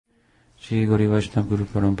Shri Gauri Vaishnava Guru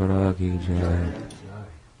Parampara Ki Jai.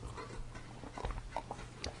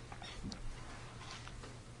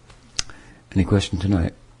 Any question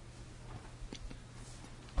tonight?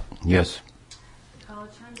 Yes.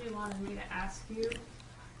 Kalachandra wanted me to ask you,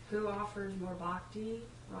 who offers more bhakti,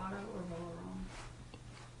 Radha or Balarama?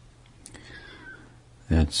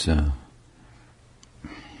 That's,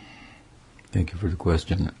 thank you for the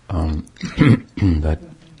question. That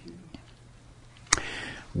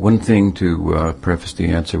one thing to preface the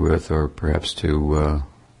answer with, or perhaps to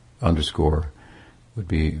underscore, would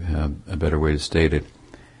be a better way to state it,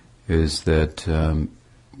 is that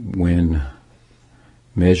when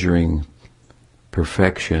measuring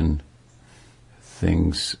perfection,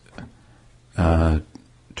 things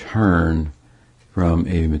turn from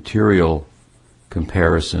a material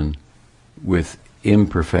comparison with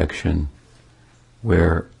imperfection,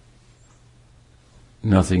 where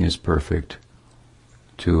nothing is perfect,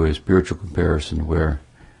 to a spiritual comparison where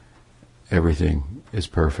everything is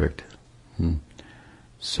perfect.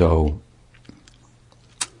 So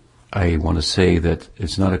I want to say that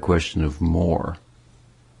it's not a question of more.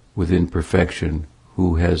 Within perfection,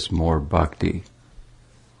 who has more bhakti?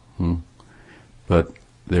 But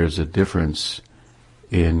there's a difference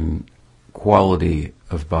in quality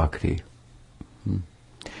of bhakti.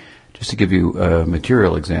 Just to give you a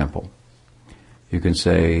material example, you can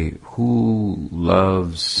say, who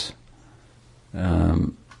loves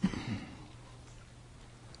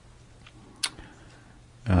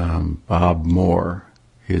Bob more,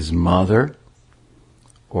 his mother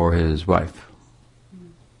or his wife?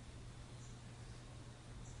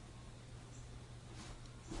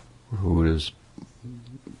 Who does,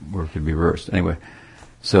 or it could be reversed. Anyway,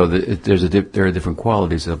 so there are different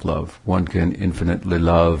qualities of love. One can infinitely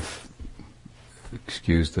love,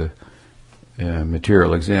 excuse the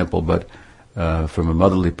material example, but from a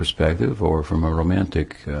motherly perspective or from a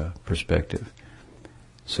romantic perspective.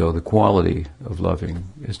 So the quality of loving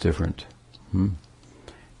is different.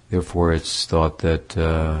 Therefore, it's thought that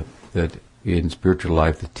that in spiritual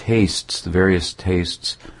life, the various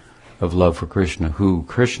tastes of love for Krishna, who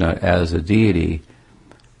Krishna as a deity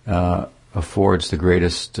affords the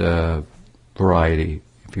greatest variety,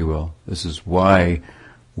 if you will. This is why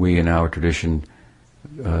we in our tradition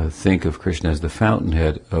think of Krishna as the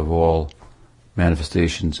fountainhead of all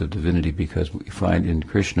manifestations of divinity, because we find in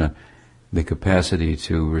Krishna the capacity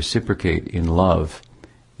to reciprocate in love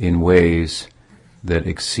in ways that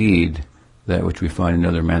exceed that which we find in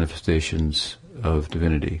other manifestations of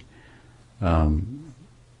divinity.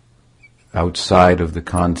 Outside of the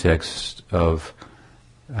context of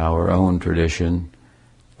our own tradition,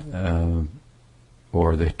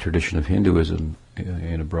 or the tradition of Hinduism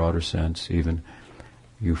in a broader sense even,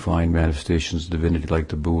 you find manifestations of divinity like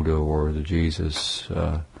the Buddha or the Jesus,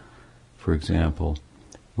 for example.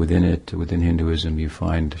 Within Hinduism, you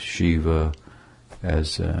find Shiva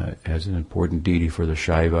as an important deity for the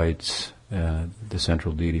Shaivites, the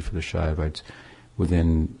central deity for the Shaivites.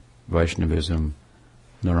 Within Vaishnavism,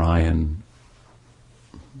 Narayan,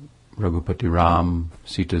 Raghupati Ram,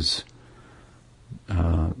 Sita's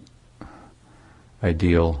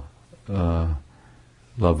ideal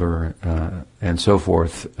lover, and so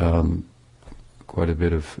forth. Quite a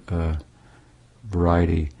bit of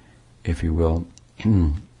variety, if you will.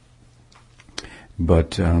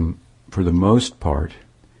 But for the most part,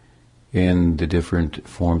 in the different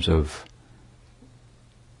forms of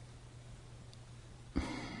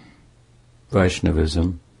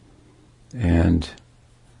Vaishnavism, and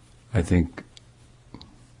I think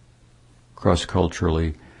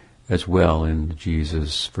cross-culturally as well, in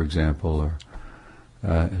Jesus, for example, or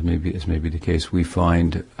as may be the case, we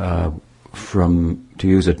find, to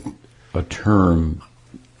use a term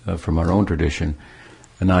from our own tradition,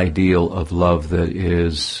 an ideal of love that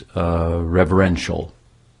is reverential,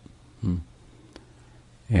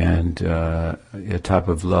 and a type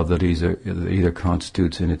of love that either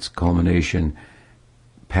constitutes in its culmination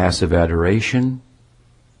passive adoration,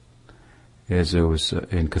 as it was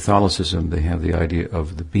in Catholicism. They have the idea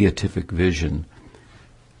of the beatific vision,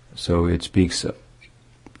 so it speaks, at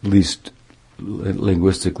least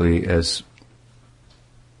linguistically, as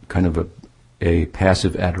kind of a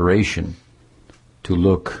passive adoration, to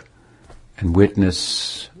look and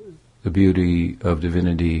witness the beauty of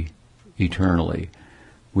divinity eternally.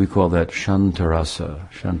 We call that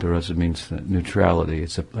Shantarasa. Shantarasa means neutrality.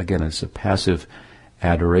 It's a passive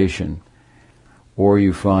adoration. Or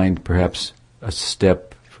you find perhaps a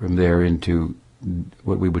step from there into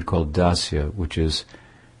what we would call dasya, which is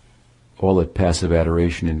all that passive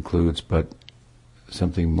adoration includes, but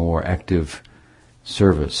something more active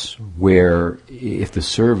service, where if the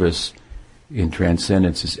service in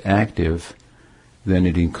transcendence is active, then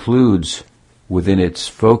it includes within its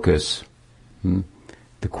focus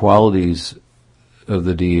the qualities of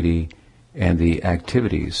the deity and the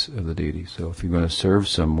activities of the deity. So if you're going to serve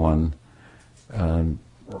someone,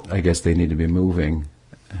 I guess they need to be moving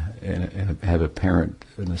and have apparent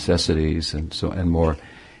necessities and so and more,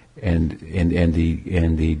 and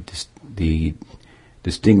the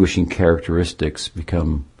distinguishing characteristics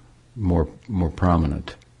become more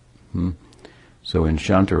prominent. So in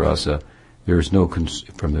Shantarasa, there is no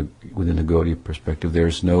within the Gaudiya perspective,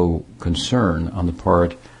 there's no concern on the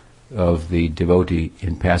part of the devotee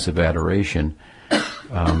in passive adoration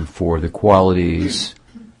for the qualities,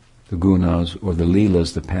 the gunas, or the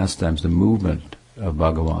leelas, the pastimes, the movement of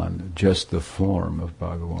Bhagavan, just the form of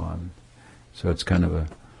Bhagavan. So it's kind of a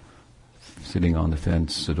sitting on the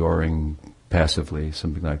fence, adoring passively,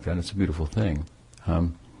 something like that. It's a beautiful thing.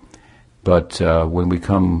 But when we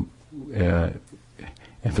come,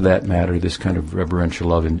 and for that matter, this kind of reverential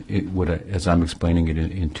love, as I'm explaining it,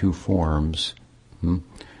 in two forms.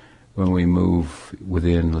 When we move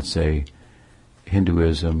within, let's say,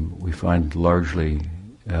 Hinduism, we find largely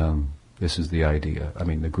this is the idea. I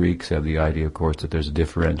mean, the Greeks have the idea, of course, that there's a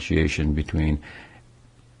differentiation between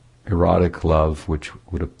erotic love, which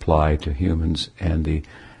would apply to humans, and the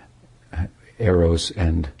eros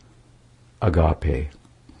and agape.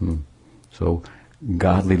 So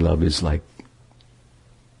godly love is like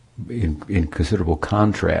in considerable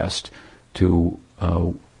contrast to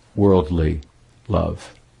worldly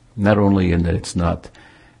love. Not only in that it's not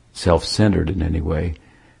self-centered in any way,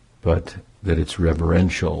 but that it's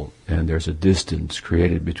reverential and there's a distance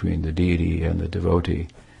created between the deity and the devotee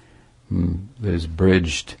that is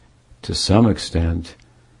bridged to some extent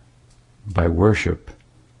by worship,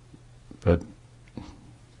 but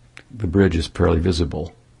the bridge is fairly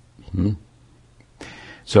visible.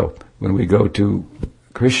 So when we go to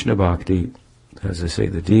Krishna Bhakti, as I say,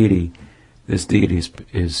 the deity, this deity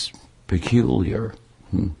is peculiar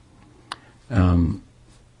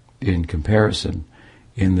in comparison,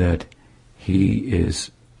 in that he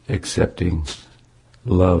is accepting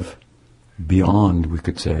love beyond, we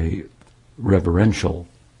could say, reverential,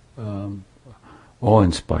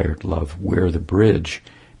 awe-inspired love, where the bridge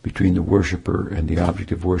between the worshipper and the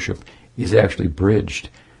object of worship is actually bridged,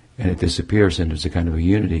 and it disappears, and there's a kind of a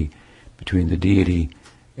unity between the deity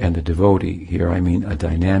and the devotee. Here I mean a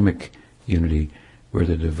dynamic unity where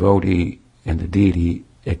the devotee and the deity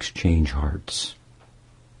exchange hearts.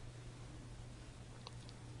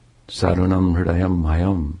 Sadhunam hridayam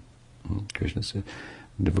mayam. Krishna said,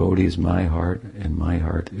 devotee is my heart, and my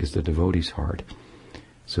heart is the devotee's heart.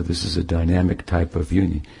 So this is a dynamic type of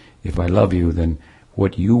union. If I love you, then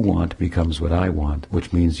what you want becomes what I want,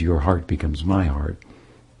 which means your heart becomes my heart.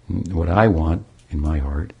 What I want in my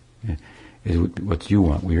heart is what you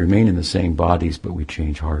want. We remain in the same bodies, but we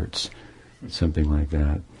change hearts. Something like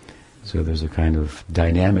that. So there's a kind of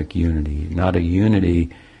dynamic unity, not a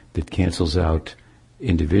unity that cancels out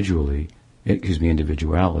individuality,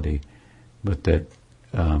 but that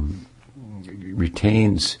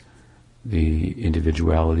retains the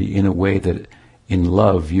individuality in a way that in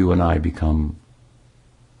love you and I become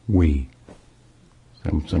we.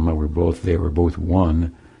 Somehow we're both there, we're both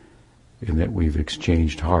one, in that we've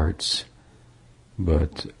exchanged hearts,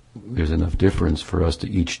 but there's enough difference for us to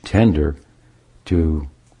each tender to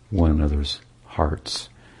one another's hearts.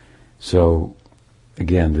 So,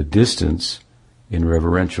 again, the distance in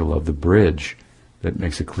reverential love, the bridge that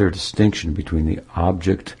makes a clear distinction between the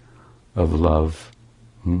object of love,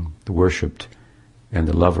 the worshipped, and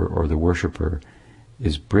the lover or the worshipper,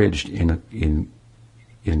 is bridged in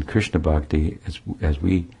Krishna Bhakti as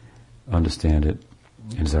we understand it,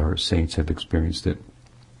 as our saints have experienced it.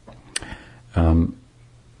 And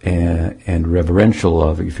reverential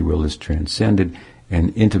love, if you will, is transcended,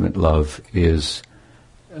 and intimate love is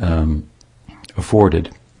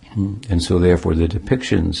afforded. And so therefore the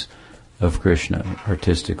depictions of Krishna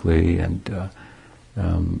artistically and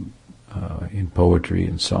in poetry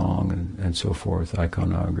and song and so forth,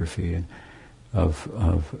 iconography and the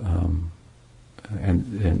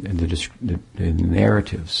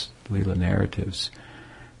narratives, Leela narratives,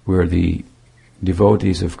 where the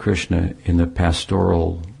devotees of Krishna in the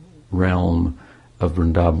pastoral realm of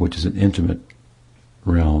Vrindavan, which is an intimate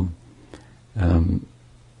realm,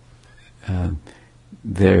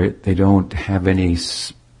 they don't have any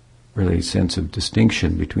really sense of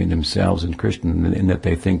distinction between themselves and Krishna, in that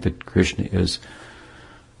they think that Krishna is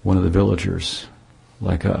one of the villagers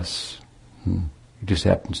like us. He just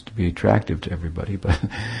happens to be attractive to everybody, but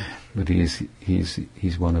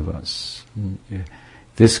he's one of us.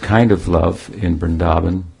 This kind of love in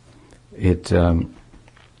Vrindavan the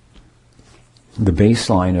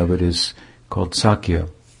baseline of it is called Sakya,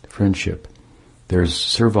 friendship. There's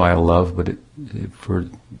servile love, but for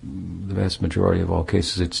the vast majority of all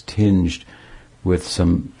cases, it's tinged with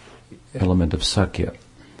some element of Sakya.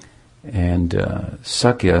 And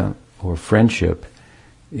Sakya, or friendship,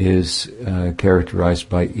 is characterized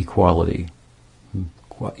by equality.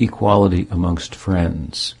 Equality amongst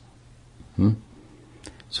friends.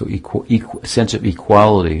 So sense of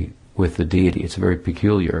equality with the deity. It's a very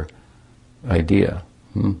peculiar idea.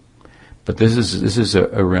 But this is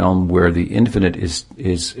a realm where the infinite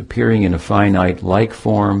is appearing in a finite like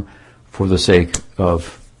form for the sake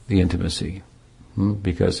of the intimacy.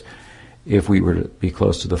 Because if we were to be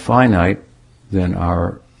close to the finite, then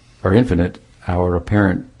our infinite,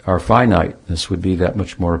 our finiteness would be that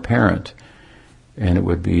much more apparent, and it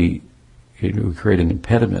would create an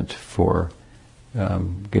impediment for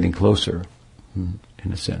getting closer,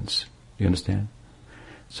 in a sense. You understand?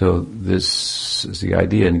 So this is the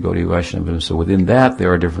idea in Gaudiya Vaishnavism. So within that,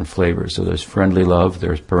 there are different flavors. So there's friendly love,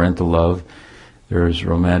 there's parental love, there's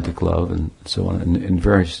romantic love, and so on, and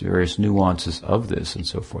various nuances of this and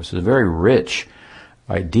so forth. So it's a very rich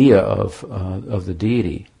idea of the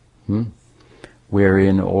deity,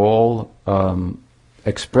 wherein all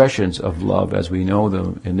expressions of love as we know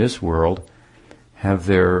them in this world have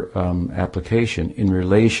their application in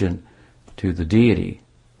relation to the deity,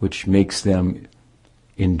 which makes them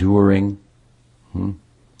enduring,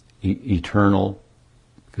 eternal,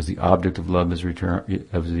 because the object of love is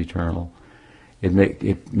eternal.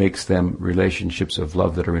 It makes them relationships of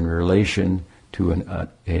love that are in relation to an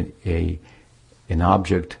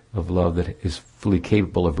object of love that is fully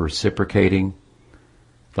capable of reciprocating.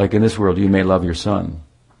 Like in this world, you may love your son,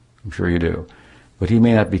 I'm sure you do, but he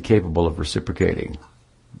may not be capable of reciprocating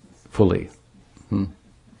fully. Some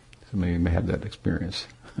of you may have that experience.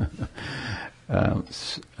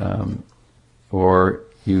 Or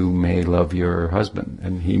you may love your husband,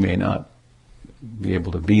 and he may not be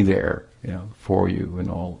able to be there, for you in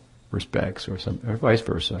all respects, or vice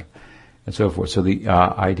versa, and so forth. So the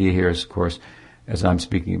idea here is, of course, as I'm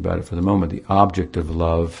speaking about it for the moment, the object of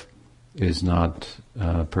love is not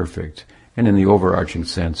perfect, and in the overarching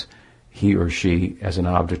sense, he or she as an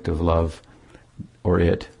object of love, or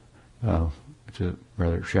it, which is a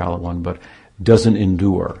rather shallow one, but doesn't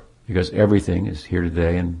endure. Because everything is here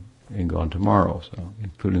today and gone tomorrow, so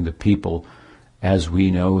including the people as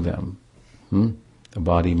we know them. The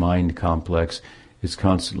body-mind complex is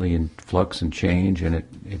constantly in flux and change, and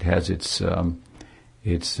it has its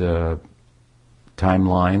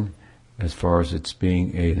timeline as far as its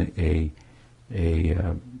being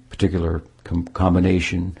a particular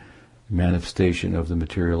combination, manifestation of the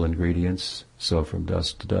material ingredients. So from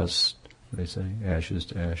dust to dust, they say, ashes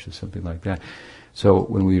to ashes, something like that. So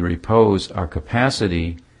when we repose our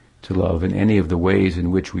capacity to love in any of the ways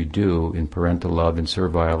in which we do, in parental love, in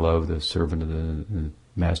servile love, the servant of the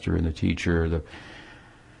master and the teacher, the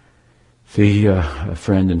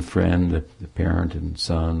friend and friend, the parent and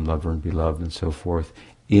son, lover and beloved, and so forth,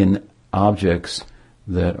 in objects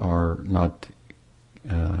that are not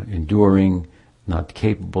enduring, not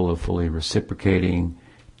capable of fully reciprocating,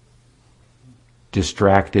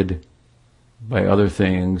 distracted by other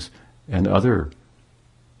things and other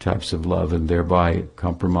types of love, and thereby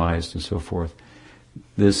compromised and so forth.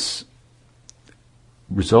 This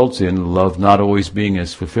results in love not always being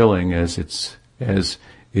as fulfilling as it is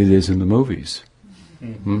in the movies.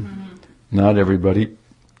 Not everybody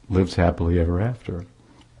lives happily ever after.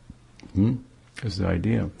 Is the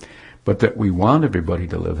idea. But that we want everybody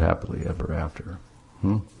to live happily ever after.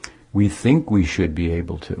 We think we should be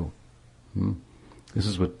able to. This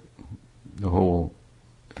is what the whole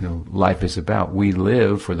life is about. We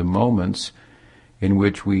live for the moments in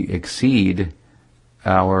which we exceed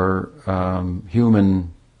our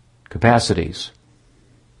human capacities,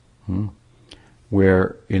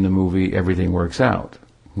 where in the movie everything works out,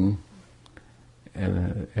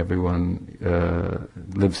 and everyone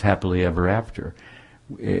lives happily ever after.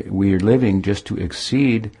 We are living just to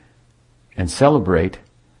exceed and celebrate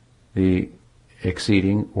the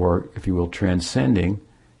exceeding, or if you will, transcending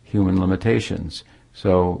human limitations.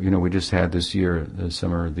 So, we just had this year the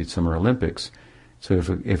Summer Olympics. So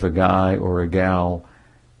if a guy or a gal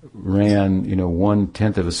ran,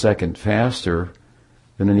 1/10 of a second faster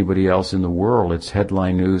than anybody else in the world, it's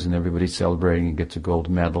headline news and everybody's celebrating and gets a gold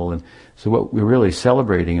medal. And so what we're really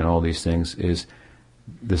celebrating in all these things is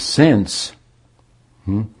the sense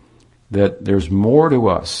that there's more to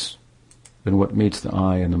us than what meets the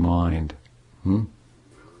eye and the mind.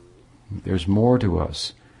 There's more to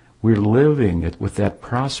us. We're living it with that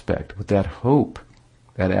prospect, with that hope,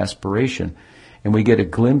 that aspiration. And we get a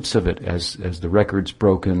glimpse of it as the record's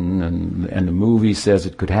broken and the movie says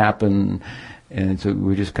it could happen. And so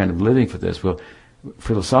we're just kind of living for this. Well,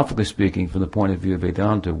 philosophically speaking, from the point of view of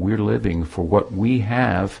Vedanta, we're living for what we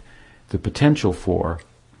have the potential for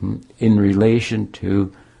in relation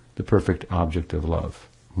to the perfect object of love.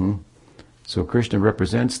 So Krishna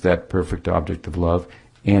represents that perfect object of love,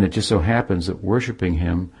 and it just so happens that worshipping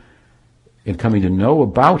him and coming to know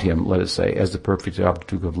about him, let us say, as the perfect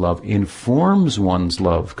object of love, informs one's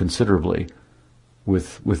love considerably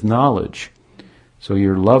with knowledge. So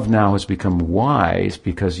your love now has become wise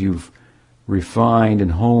because you've refined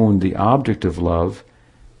and honed the object of love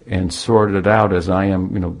and sorted it out, as I am,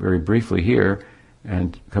 very briefly here,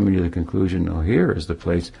 and coming to the conclusion, here is the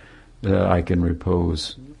place that I can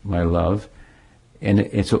repose my love.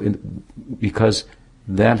 And so because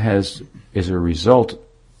that is a result,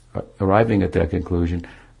 arriving at that conclusion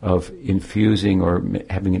of infusing or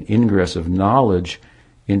having an ingress of knowledge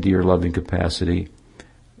into your loving capacity,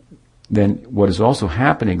 then what is also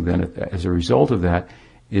happening then as a result of that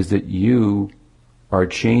is that you are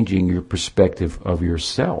changing your perspective of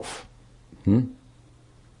yourself.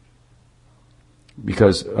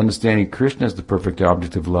 Because understanding Krishna as the perfect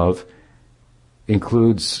object of love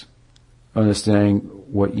includes understanding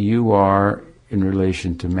what you are in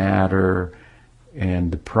relation to matter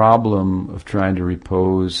and the problem of trying to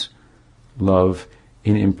repose love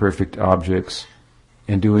in imperfect objects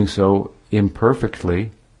and doing so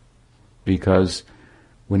imperfectly, because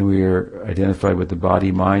when we are identified with the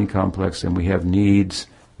body-mind complex and we have needs,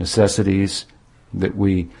 necessities that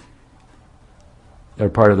we are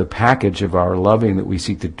part of the package of our loving that we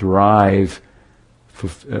seek to derive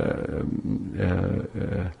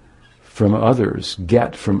from others,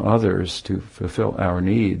 get from others to fulfill our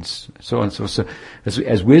needs, so on and so. So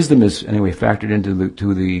as wisdom is anyway factored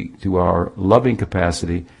into our loving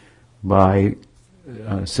capacity by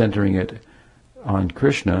centering it on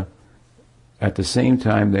Krishna, at the same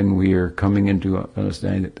time, then we are coming into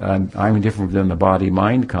understanding that I'm different than the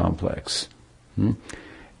body-mind complex,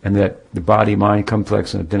 and that the body-mind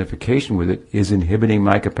complex and identification with it is inhibiting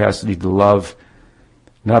my capacity to love,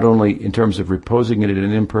 not only in terms of reposing it in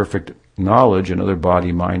an imperfect knowledge, another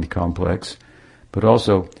body-mind complex, but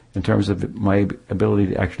also in terms of my ability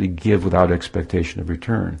to actually give without expectation of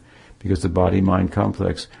return, because the body-mind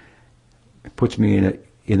complex puts me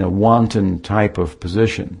in a wanton type of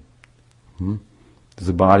position.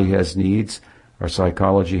 The body has needs, our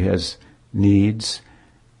psychology has needs,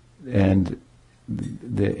 and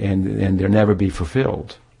they'll never be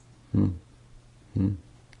fulfilled. The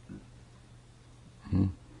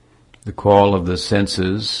call of the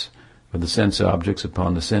senses, of the sense objects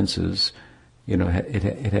upon the senses,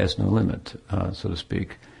 it has no limit, so to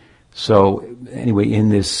speak. So anyway, in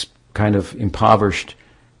this kind of impoverished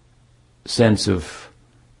sense of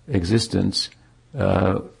existence,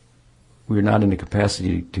 we're not in a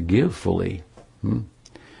capacity to give fully.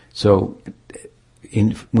 So,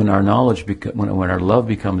 when our knowledge, when our love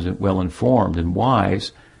becomes well informed and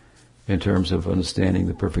wise, in terms of understanding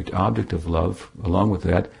the perfect object of love, along with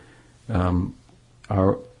that,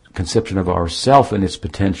 our conception of ourself and its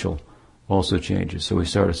potential also changes. So we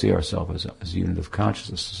start to see ourselves as a unit of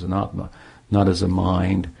consciousness, as an atma, not as a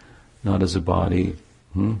mind, not as a body,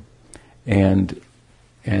 and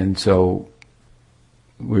so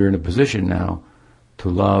we're in a position now to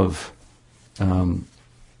love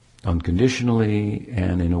unconditionally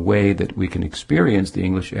and in a way that we can experience the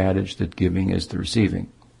English adage that giving is the receiving.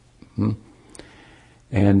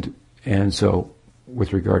 And so,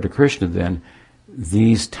 with regard to Krishna, then,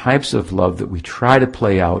 these types of love that we try to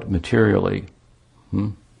play out materially,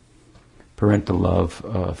 parental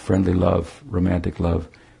love, friendly love, romantic love,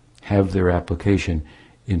 have their application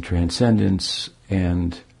in transcendence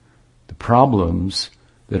and the problems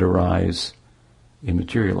that arise in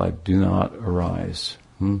material life do not arise.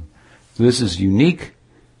 So this is unique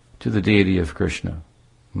to the deity of Krishna.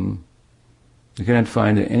 You cannot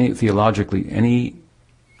find theologically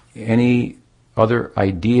any other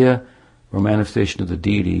idea or manifestation of the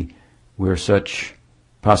deity where such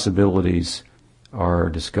possibilities are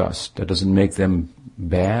discussed. That doesn't make them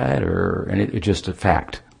bad, it's just a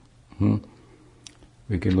fact.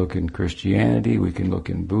 We can look in Christianity, we can look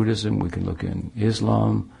in Buddhism, we can look in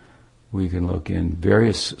Islam, we can look in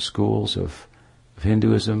various schools of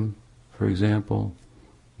Hinduism, for example.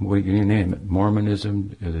 What can you name it?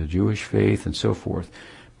 Mormonism, the Jewish faith, and so forth.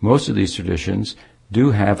 Most of these traditions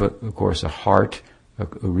do have, of course, a heart, a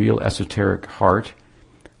real esoteric heart,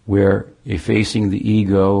 where effacing the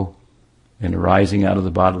ego and arising out of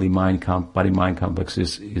the body-mind complex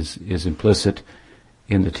is implicit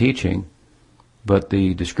in the teaching. but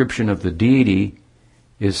the description of the deity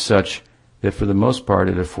is such that for the most part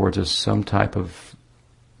it affords us some type of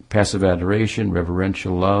passive adoration,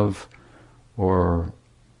 reverential love, or,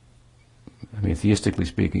 theistically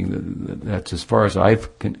speaking, that's as far as I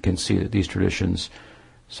can see that these traditions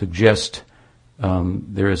suggest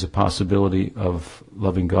there is a possibility of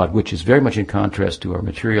loving God, which is very much in contrast to our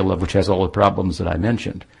material love, which has all the problems that I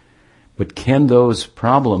mentioned. But can those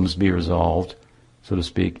problems be resolved, so to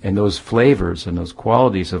speak, and those flavors and those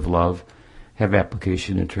qualities of love have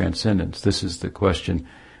application in transcendence? This is the question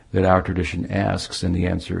that our tradition asks, and the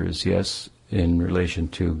answer is yes, in relation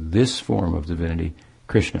to this form of divinity,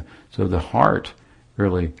 Krishna. So the heart,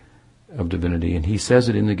 really, of divinity, and he says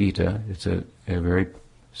it in the Gita, it's a very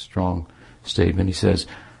strong statement. He says,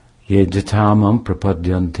 Ye jatamam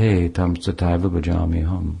prapadyante tam sataiva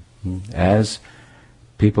bhajamiham. As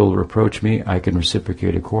people reproach me, I can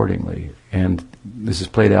reciprocate accordingly. And this is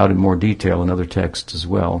played out in more detail in other texts as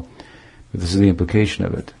well. But this is the implication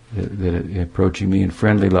of it, that approaching me in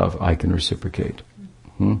friendly love, I can reciprocate.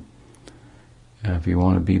 If you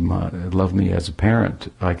want to love me as a parent,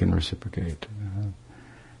 I can reciprocate.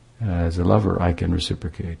 As a lover, I can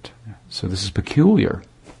reciprocate. So this is peculiar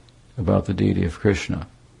about the deity of Krishna.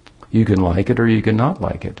 You can like it or you can not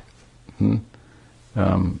like it.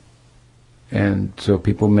 And so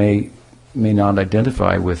people may not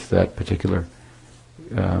identify with that particular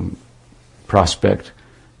prospect,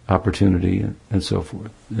 opportunity, and so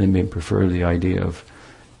forth. They may prefer the idea of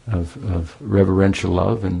reverential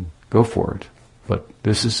love and go for it. But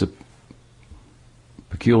this is a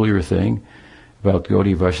peculiar thing about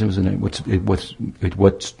Gaudiya Vaishnavism, and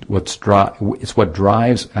it's what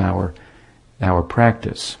drives our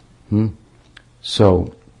practice.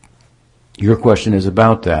 So your question is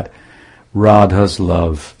about that. Radha's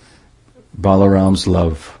love, Balaram's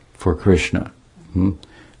love for Krishna.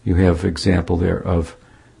 You have example there of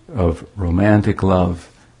romantic love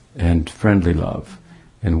and friendly love.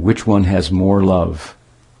 And which one has more love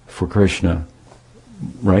for Krishna?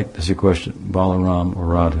 Right? That's your question. Balaram or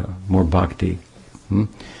Radha? More bhakti. And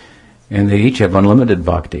they each have unlimited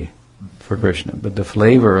bhakti for Krishna. But the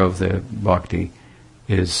flavor of the bhakti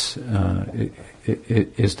is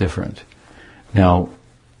different. Now,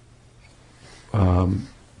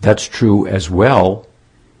 that's true as well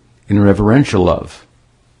in reverential love.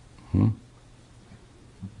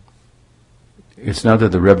 It's not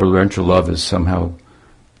that the reverential love is somehow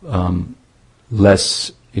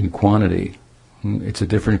less in quantity. It's a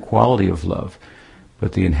different quality of love.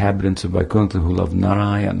 But the inhabitants of Vaikuntha who love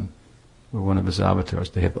Narayan, or one of his avatars,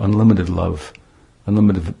 they have unlimited love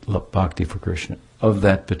bhakti for Krishna, of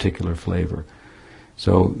that particular flavor.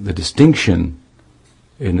 So the distinction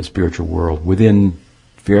in the spiritual world within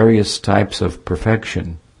various types of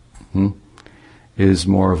perfection is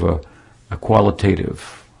more of a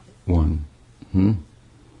qualitative one.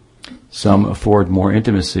 Some afford more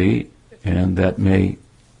intimacy, and that may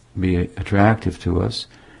be attractive to us.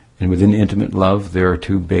 And within intimate love, there are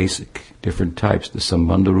two basic different types, the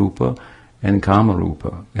Sambandha Rupa and Kama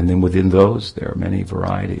Rupa. And then within those, there are many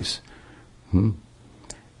varieties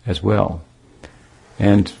as well.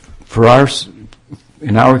 And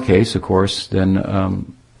in our case, of course, then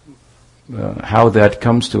how that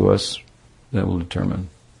comes to us, that will determine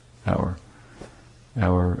our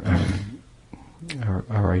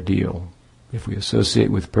ideal. If we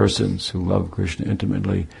associate with persons who love Krishna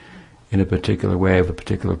intimately in a particular way, of a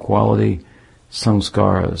particular quality,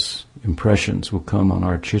 samskaras, impressions will come on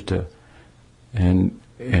our chitta, and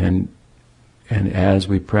as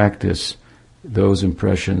we practice, those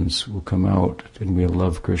impressions will come out, and we'll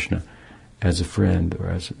love Krishna as a friend or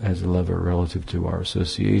as a lover relative to our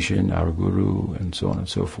association, our guru, and so on and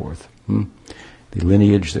so forth. The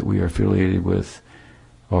lineage that we are affiliated with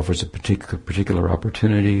offers a particular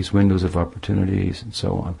opportunities, windows of opportunities, and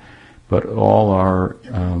so on. But all are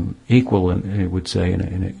equal, I would say,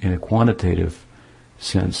 in a quantitative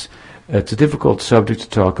sense. It's a difficult subject to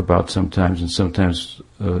talk about sometimes, and sometimes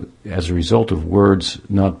as a result of words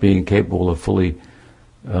not being capable of fully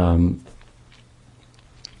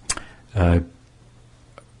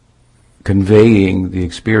conveying the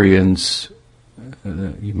experience,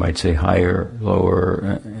 you might say higher,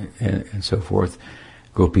 lower, and so forth.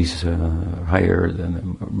 Gopis higher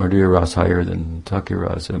than Madhurya Ras, higher than Thakya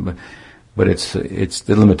Ras, but it's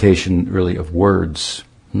the limitation really of words.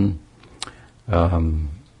 More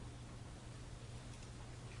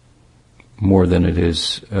than it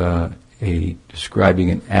is describing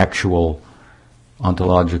an actual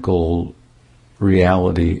ontological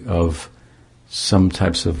reality of some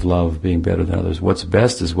types of love being better than others. What's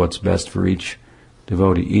best is what's best for each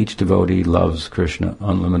devotee. Each devotee loves Krishna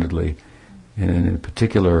unlimitedly, and in a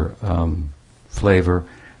particular flavor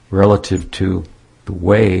relative to the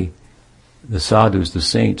way the sadhus, the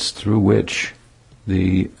saints, through which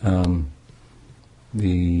the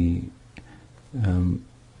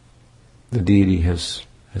deity has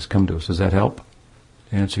come to us. Does that help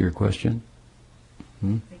to answer your question? I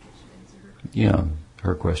think it should answer her question. Yeah,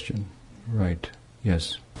 her question. Right.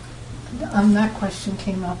 Yes. That question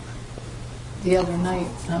came up the other night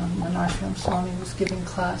when Ashram Swami was giving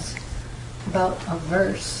class about a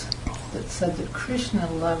verse that said that Krishna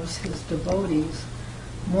loves his devotees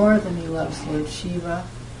more than he loves Lord Shiva,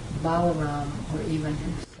 Balarama, or even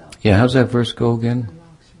himself. Yeah, how's that verse go again?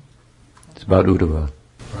 It's about Uddhava.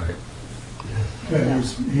 Right. Yeah,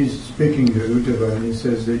 he's speaking to Uddhava, and he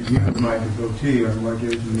says that you, my devotee, are more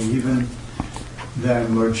dear to me even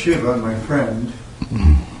than Lord Shiva, my friend,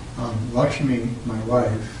 Lakshmi, my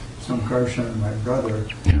wife, Sankarshan, my brother,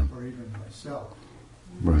 or even myself.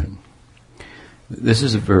 Right. This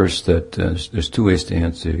is a verse that there's two ways to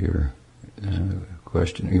answer your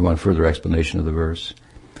question. You want further explanation of the verse?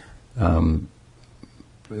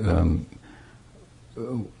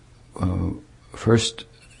 First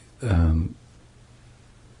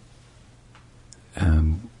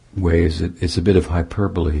way is it's a bit of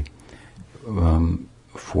hyperbole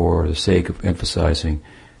for the sake of emphasizing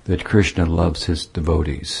that Krishna loves his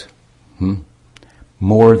devotees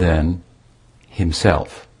more than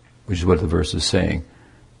himself, which is what the verse is saying,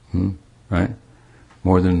 right?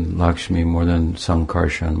 More than Lakshmi, more than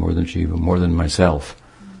Sankarshan, more than Shiva, more than myself.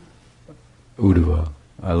 Uddhava,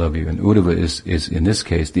 I love you. And Uddhava is in this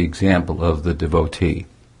case the example of the devotee.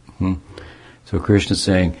 So Krishna is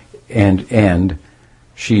saying, and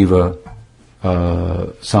Shiva,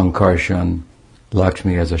 Sankarshan,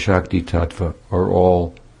 Lakshmi as a Shakti Tattva are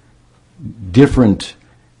all different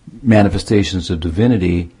manifestations of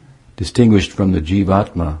divinity distinguished from the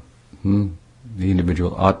Jivatma, the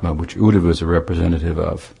individual Atma, which Uddhava is a representative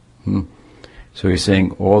of. So he's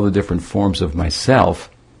saying all the different forms of myself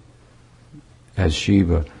as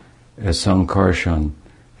Shiva, as Sankarshan,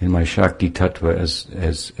 in my Shakti Tattva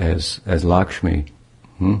as Lakshmi.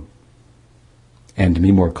 And to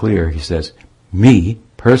be more clear, he says, me,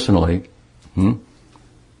 personally,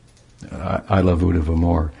 I love Uddhava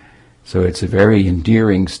more. So it's a very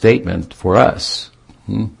endearing statement for us,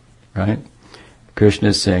 right? Krishna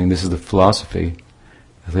is saying, this is the philosophy,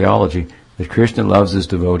 the theology, that Krishna loves his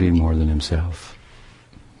devotee more than himself.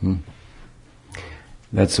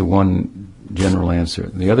 That's the one general answer.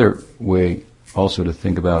 The other way also to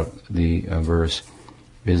think about the verse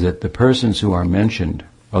is that the persons who are mentioned,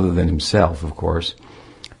 other than himself, of course,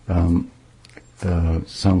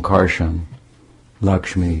 Sankarshan,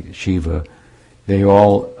 Lakshmi, Shiva, they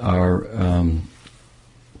all are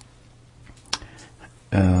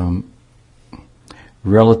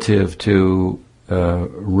relative to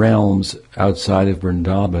realms outside of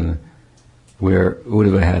Vrindavan where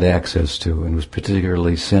Uddhava had access to and was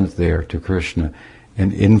particularly sent there to Krishna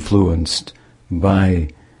and influenced by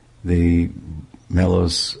the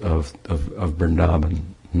mellows of Vrindavan.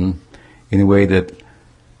 In a way that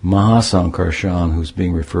Mahasankarshan, who's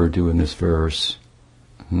being referred to in this verse,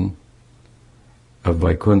 of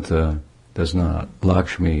Vaikuntha does not,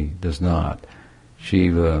 Lakshmi does not,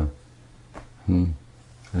 Shiva, and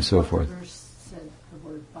so forth. The verse said the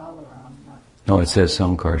word Balaram, not... No, it says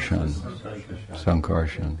Sankarshan.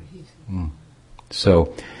 Sankarshan.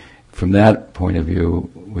 So, from that point of view,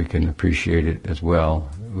 we can appreciate it as well.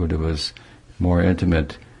 Uddhava was more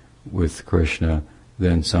intimate with Krishna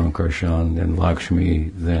than Sankarshan, than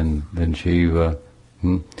Lakshmi, than Shiva.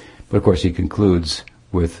 But of course he concludes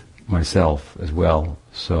with myself as well.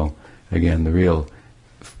 So again, the real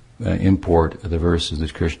import of the verse is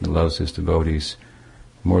that Krishna loves his devotees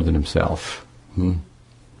more than himself,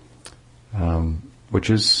 which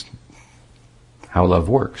is how love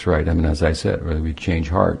works, right? I mean, as I said, really, we change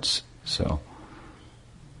hearts. So,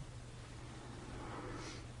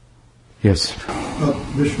 yes. Well,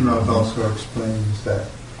 Vishwanath also explains that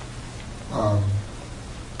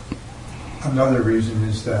another reason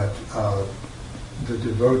is that the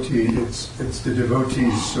devotee, it's the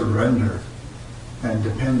devotee's surrender and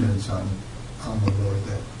dependence on the Lord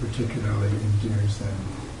that particularly endears them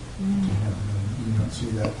to him. And you don't see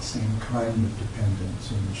that same kind of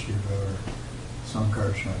dependence in Shiva or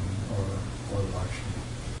Sankarshan or Lakshmi.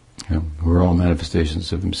 Yeah, we're all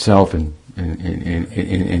manifestations of himself and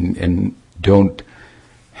don't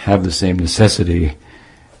have the same necessity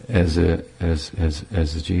as a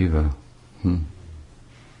jiva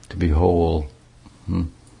to be whole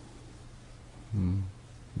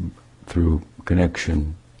through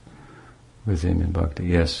connection with him in bhakti.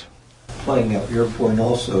 Yes. playing up your point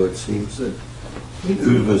also, it seems that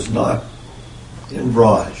Uddhava's not in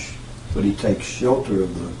Raj, but he takes shelter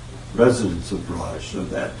of the residents of Raj, so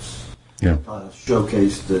that's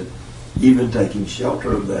showcased that even taking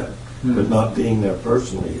shelter of them, but not being there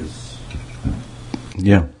personally is...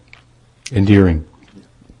 Yeah. Endearing.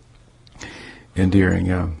 Endearing,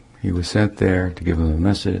 yeah. He was sent there to give him a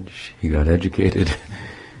message. He got educated.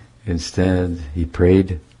 Instead, he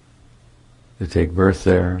prayed to take birth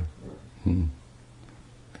there, and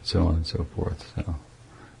so on and so forth. So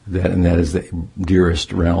that is the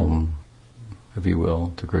dearest realm, if you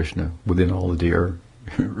will, to Krishna, within all the dear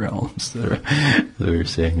realms that we were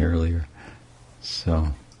saying earlier.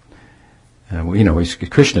 So, he's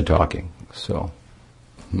Krishna talking. So,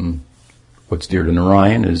 what's dear to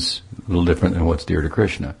Narayan is a little different than what's dear to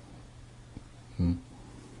Krishna.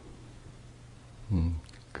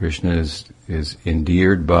 Krishna is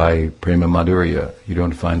endeared by prema madhurya. You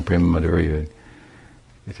don't find prema madhurya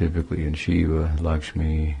typically in Shiva,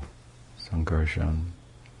 Lakshmi, Sankarshan,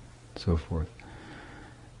 so forth.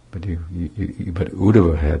 But but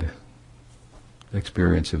Uddhava had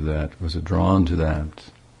experience of that, was drawn to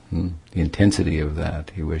that. The intensity of that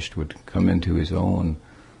he wished would come into his own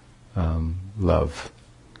love,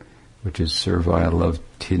 which is servile love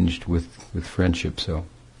tinged with friendship. So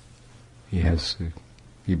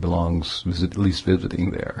he belongs, at least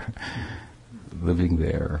visiting there, living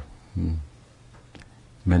there.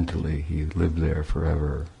 Mentally, he lived there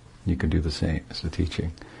forever. You can do the same as the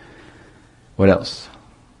teaching. What else?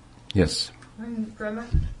 Yes? When Brahma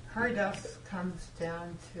Haridas comes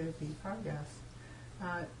down to the Haridas,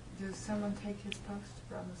 does someone take his post,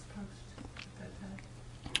 Brahma's post at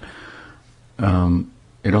that time?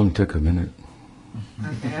 It only took a minute.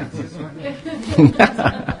 Okay, I was just wondering.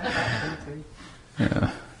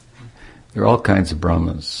 Yeah. There are all kinds of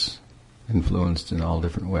Brahmas influenced in all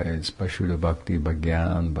different ways, by Shuddha Bhakti, by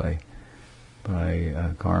Gyan, by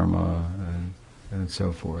karma, and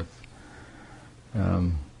so forth.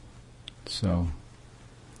 So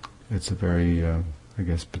it's a very,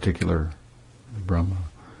 particular Brahma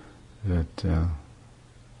that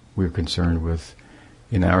we're concerned with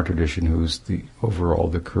in our tradition, who's the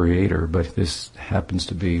creator, but this happens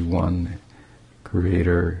to be one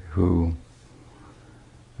creator who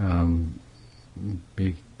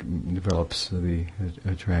develops the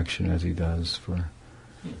attraction as he does for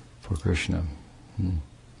Krishna.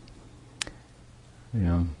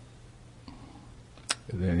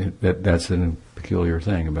 That's a peculiar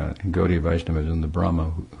thing about it. In Gaudiya Vaishnavism, the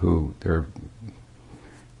Brahma, who there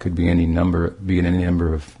could be any number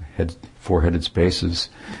of four-headed spaces,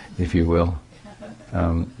 if you will,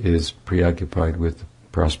 is preoccupied with the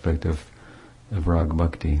prospect of Raga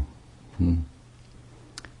Bhakti.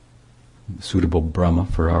 Suitable Brahma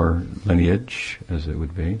for our lineage, as it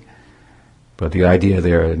would be. But the idea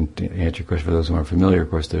there, and to answer your question for those who aren't familiar, of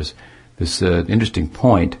course, there's this interesting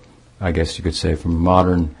point, I guess you could say, from a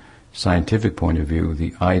modern scientific point of view,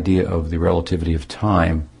 the idea of the relativity of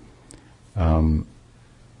time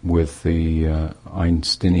with the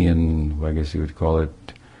Einsteinian, I guess you would call it,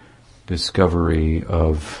 discovery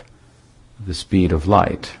of the speed of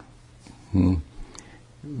light.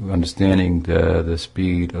 Understanding the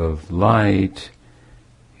speed of light,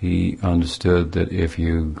 he understood that if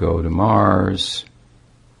you go to Mars,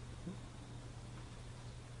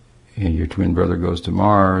 and your twin brother goes to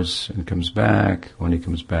Mars and comes back, when he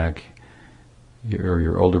comes back,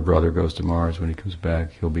 your older brother goes to Mars, when he comes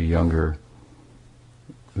back, he'll be younger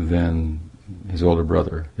than his older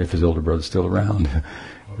brother. If his older brother's still around,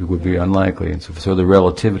 it would be unlikely. And so the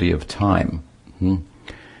relativity of time, the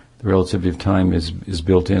relativity of time is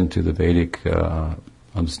built into the Vedic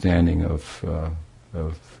understanding of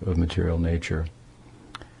material nature.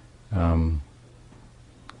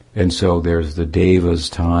 And so there's the Devas'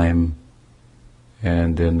 time,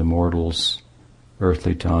 and then the mortals'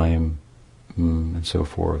 earthly time, and so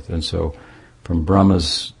forth. And so from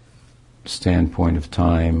Brahma's standpoint of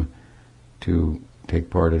time, to take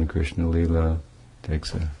part in Krishna Lila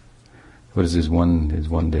takes his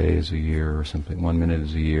one day is a year or something, 1 minute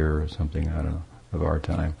is a year or something, I don't know, of our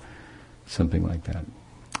time. Something like that.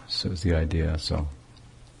 So it's the idea, so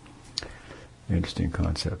interesting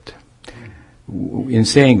concept. In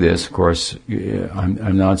saying this, of course,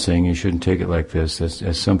 I'm not saying you shouldn't take it like this,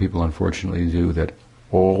 as some people unfortunately do, that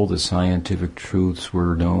all the scientific truths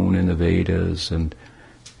were known in the Vedas and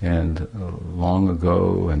long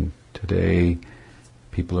ago, and today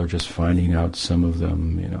people are just finding out some of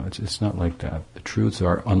them. It's not like that. The truths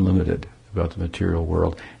are unlimited about the material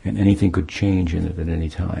world, and anything could change in it at any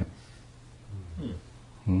time.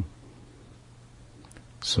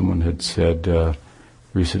 Someone had said,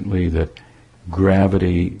 recently that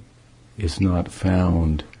gravity is not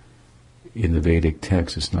found in the Vedic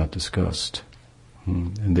text, it's not discussed.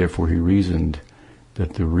 And therefore he reasoned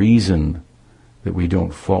that the reason that we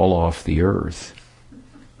don't fall off the earth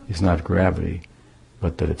is not gravity,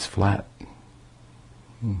 but that it's flat.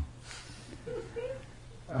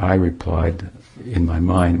 I replied in my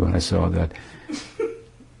mind when I saw that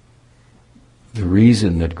the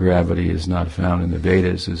reason that gravity is not found in the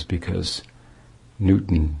Vedas is because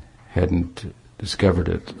Newton hadn't discovered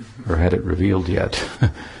it or had it revealed yet.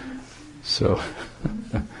 So,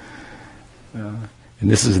 and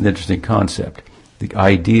this is an interesting concept. The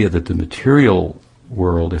idea that the material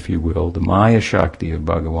world, if you will, the Maya Shakti of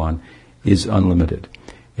Bhagavan, is unlimited.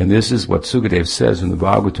 And this is what Sukadev says in the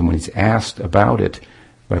Bhagavatam when he's asked about it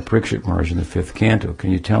by Parikshit Maharaj in the 5th canto.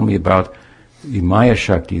 Can you tell me about the Maya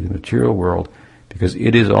Shakti, the material world? Because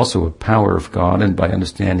it is also a power of God, and by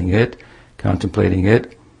understanding it, contemplating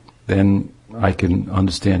it, then I can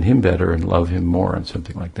understand him better and love him more, and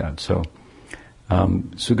something like that. So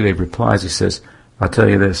Sukadev replies, he says, I'll tell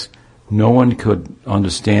you this, no one could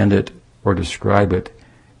understand it or describe it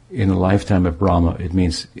in the lifetime of Brahma. It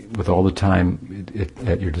means with all the time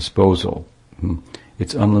at your disposal.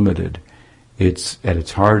 It's unlimited. It's at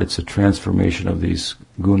its heart, it's a transformation of these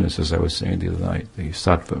gunas, as I was saying the other night, the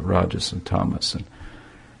sattva, rajas, and tamas,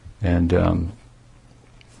 and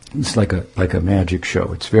it's like a magic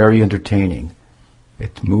show. It's very entertaining.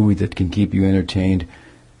 It's a movie that can keep you entertained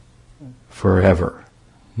forever,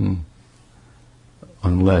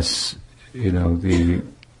 unless you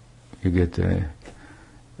get the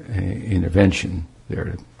intervention there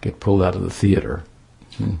to get pulled out of the theater.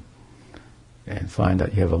 And find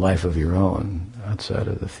out you have a life of your own outside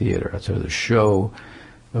of the theater, outside of the show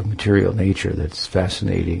of material nature that's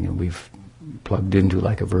fascinating and we've plugged into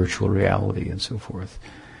like a virtual reality and so forth.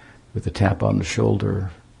 With a tap on the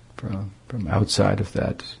shoulder from outside of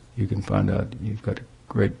that, you can find out you've got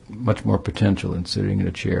much more potential than sitting in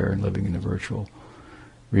a chair and living in a virtual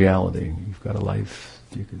reality. You've got a life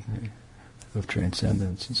of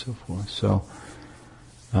transcendence and so forth.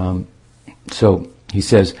 So he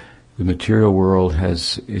says, the material world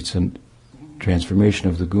it's a transformation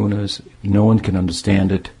of the gunas. No one can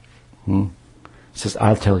understand it. He says,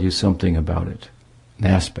 I'll tell you something about it, an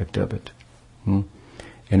aspect of it.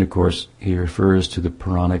 And of course, he refers to the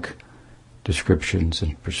Puranic descriptions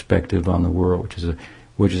and perspective on the world,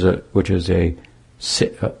 which is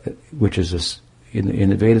in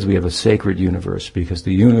the Vedas we have a sacred universe, because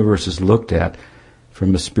the universe is looked at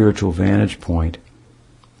from a spiritual vantage point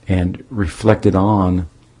and reflected on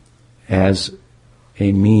as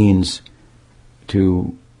a means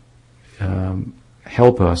to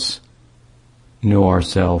help us know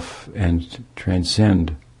ourselves and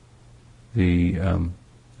transcend the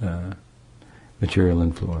material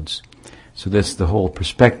influence. So that's the whole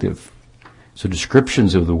perspective. So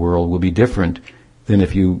descriptions of the world will be different than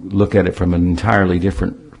if you look at it from an entirely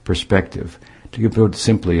different perspective. To put it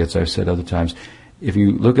simply, as I've said other times, if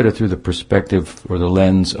you look at it through the perspective or the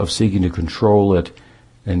lens of seeking to control it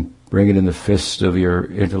and bring it in the fist of your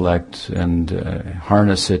intellect and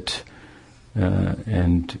harness it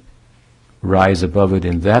and rise above it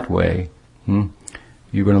in that way,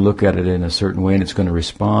 you're going to look at it in a certain way and it's going to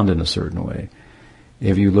respond in a certain way.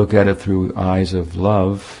 If you look at it through eyes of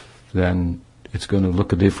love, then it's going to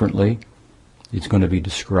look differently. It's going to be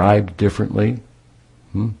described differently.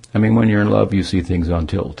 I mean, when you're in love, you see things on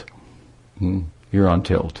tilt. You're on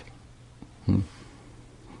tilt.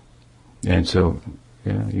 And so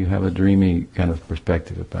you have a dreamy kind of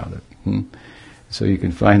perspective about it. So you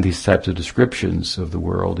can find these types of descriptions of the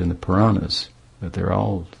world in the Puranas, that they're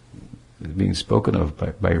all being spoken of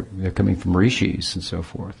by they're coming from rishis and so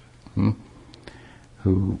forth,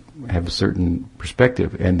 who have a certain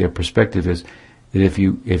perspective, and their perspective is that if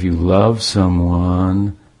you love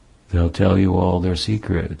someone, they'll tell you all their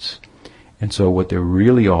secrets. And so what they're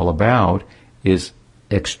really all about is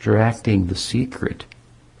extracting the secret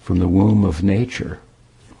from the womb of nature.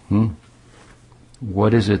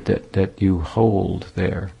 What is it that you hold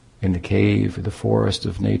there in the cave, or the forest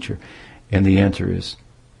of nature? And the answer is,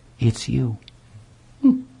 it's you.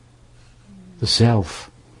 The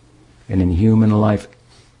self. And in human life,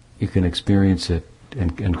 you can experience it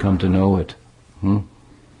and come to know it.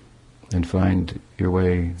 And find your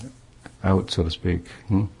way out, so to speak.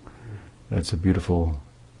 That's a beautiful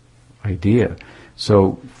idea.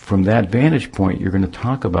 So from that vantage point, you're going to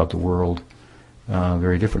talk about the world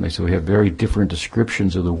very differently. So we have very different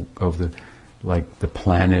descriptions of the like the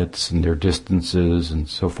planets and their distances and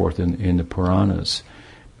so forth in the Puranas.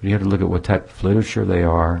 But you have to look at what type of literature they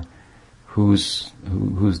are, who's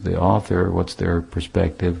the author, what's their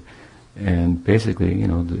perspective, and basically,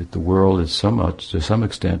 the world is to some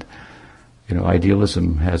extent,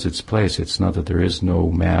 idealism has its place. It's not that there is no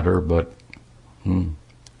matter, but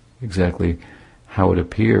exactly how it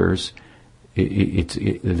appears.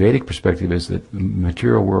 The Vedic perspective is that the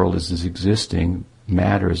material world is existing,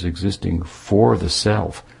 matter is existing for the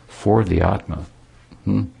self, for the Atma.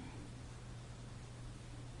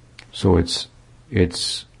 So it's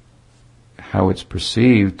how it's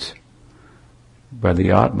perceived by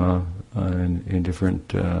the Atma in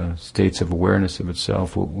different states of awareness of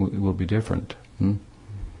itself will be different.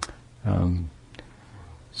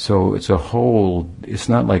 So it's a whole. It's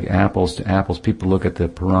not like apples to apples. People look at the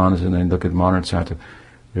Puranas and then look at modern science.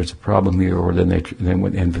 There's a problem here, or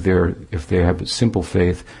if they have a simple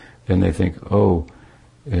faith, then they think,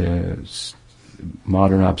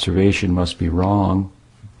 modern observation must be wrong,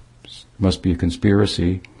 must be a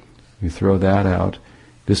conspiracy. You throw that out.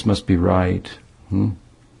 This must be right.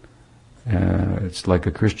 It's like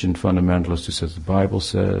a Christian fundamentalist who says the Bible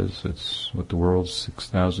says it's what the world's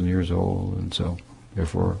 6,000 years old, and so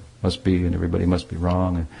therefore must be, and everybody must be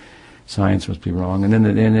wrong, and science must be wrong. And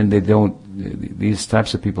then they don't. These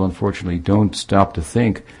types of people, unfortunately, don't stop to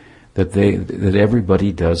think that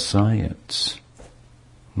everybody does science,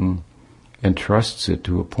 and trusts it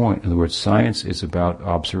to a point. In other words, science is about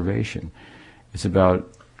observation. It's about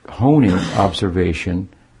honing observation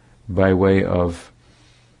by way of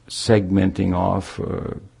segmenting off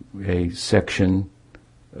a section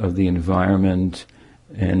of the environment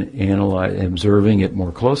and observing it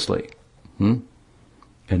more closely. And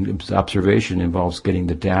observation involves getting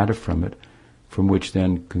the data from it, from which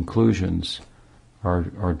then conclusions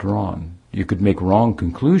are drawn. You could make wrong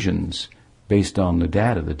conclusions based on the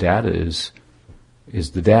data. The data is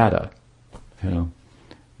the data.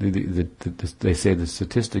 They say the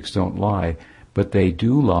statistics don't lie, but they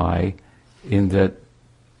do lie in that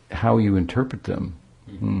how you interpret them.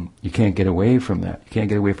 You can't get away from that. You can't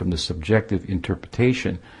get away from the subjective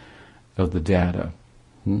interpretation of the data.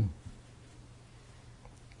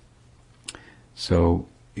 So,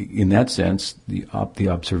 in that sense, the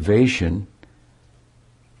observation,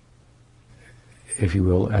 if you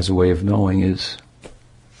will, as a way of knowing, is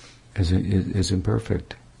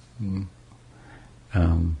imperfect.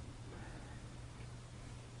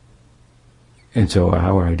 And so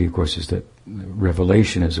our idea, of course, is that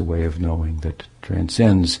revelation is a way of knowing that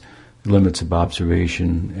transcends the limits of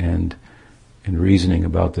observation and reasoning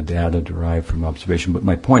about the data derived from observation. But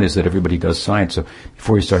my point is that everybody does science. So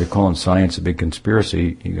before you started calling science a big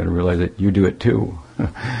conspiracy, you got to realize that you do it too,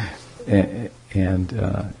 and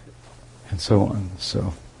so on.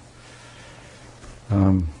 So,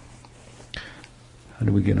 how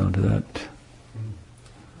do we get onto that?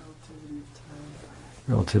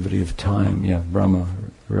 Relativity of time, yeah, Brahma,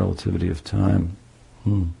 relativity of time.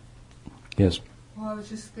 Yes? Well, I was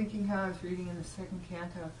just thinking how I was reading in the second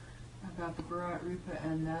canto about the Bharat Rupa,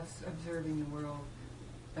 and that's observing the world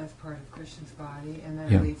as part of Krishna's body, and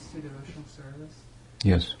that leads to devotional service.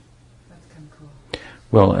 Yes. That's kind of cool.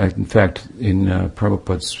 Well, in fact, in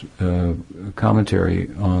Prabhupada's commentary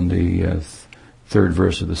on the third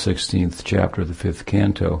verse of the 16th chapter of the 5th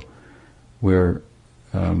canto, where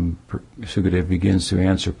Sukadeva begins to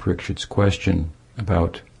answer Parikshit's question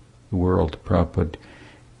about the world, Prabhupada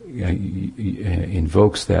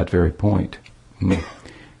invokes that very point.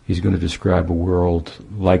 He's going to describe a world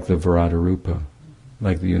like the Virata Rupa,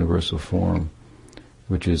 like the universal form,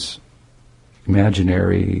 which is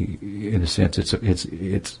imaginary in a sense.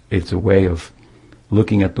 It's a way of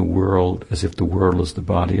looking at the world as if the world is the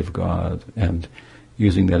body of God and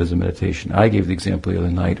using that as a meditation. I gave the example the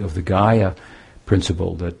other night of the Gaia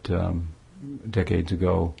principle that decades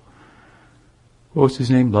ago, what was his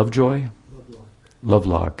name? Lovejoy?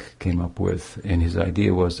 Lovelock came up with, and his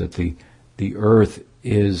idea was that the earth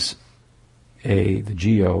is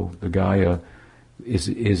the Gaia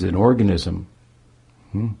is an organism.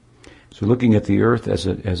 So looking at the earth as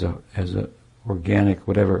a organic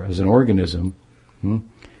whatever, as an organism,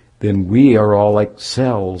 then we are all like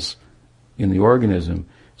cells in the organism.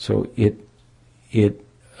 So it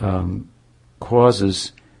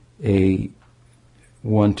causes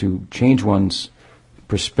one to change one's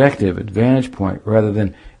perspective, vantage point, rather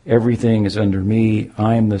than everything is under me,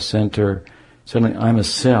 I'm the center. Suddenly I'm a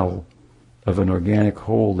cell of an organic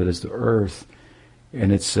whole that is the earth.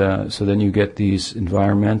 And it's so then you get these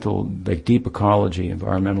environmental, like deep ecology,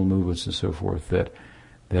 environmental movements and so forth that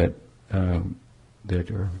are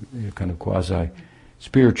kind of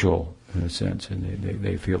quasi-spiritual in a sense, and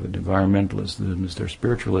they feel that environmentalism is their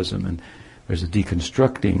spiritualism, and there's a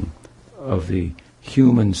deconstructing of the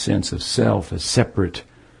human sense of self as separate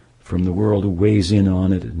from the world who weighs in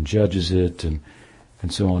on it and judges it and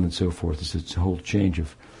so on and so forth. It's a whole change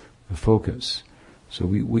of focus. So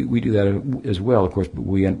we do that as well, of course, but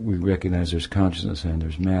we recognize there's consciousness and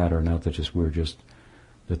there's matter, not that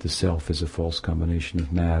that the self is a false combination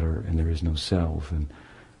of matter and there is no self, and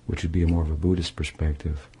which would be more of a Buddhist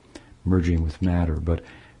perspective, merging with matter. But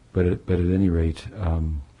at any rate,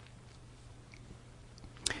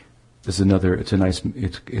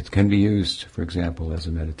 it can be used, for example, as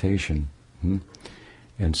a meditation.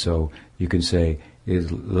 And so you can say,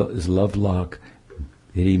 is Lovelock,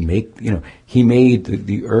 did he make, he made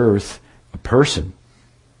the earth a person,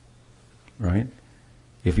 right?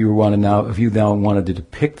 If you now wanted to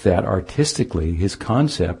depict that artistically, his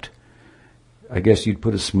concept, I guess you'd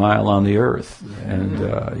put a smile on the earth, and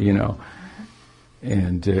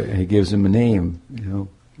and he gives him a name,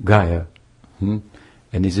 Gaia, and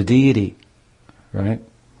he's a deity, right?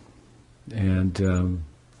 And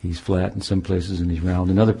he's flat in some places and he's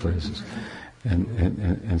round in other places,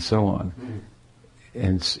 and so on,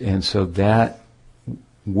 and so that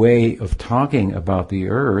way of talking about the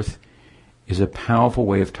earth is a powerful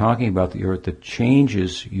way of talking about the earth that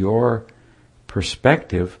changes your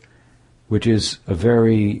perspective, which is a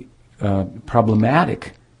very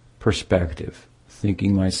problematic perspective,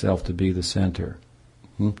 thinking myself to be the center,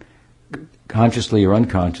 consciously or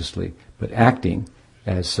unconsciously, but acting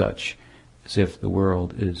as such, as if the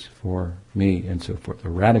world is for me, and so forth. A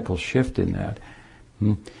radical shift in that.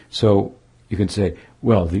 So you can say,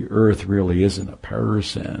 well, the earth really isn't a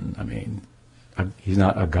person. I mean, he's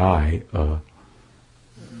not a guy,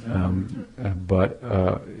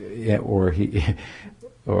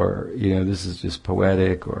 this is just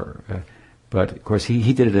poetic, but of course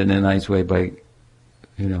he did it in a nice way by,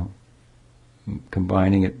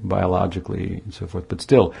 combining it biologically and so forth. But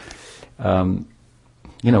still,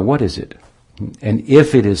 what is it? And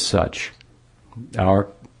if it is such, our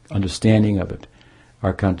understanding of it,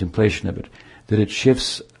 our contemplation of it, that it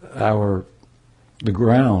shifts the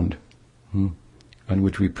ground on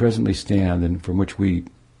which we presently stand and from which we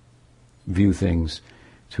view things,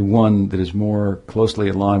 to one that is more closely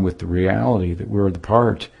aligned with the reality that we're the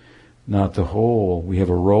part, not the whole. We have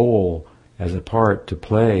a role as a part to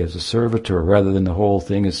play, as a servitor, rather than the whole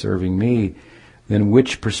thing is serving me. Then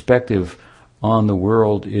which perspective on the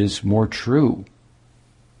world is more true,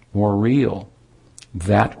 more real?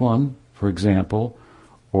 That one, for example,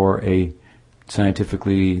 or a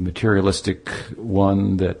scientifically materialistic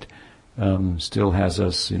one that still has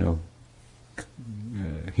us,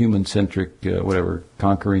 human-centric,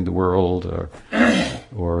 conquering the world,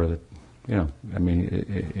 or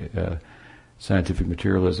scientific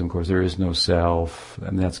materialism. Of course, there is no self,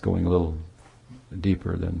 and that's going a little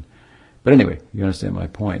deeper than. But anyway, you understand my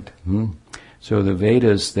point. So the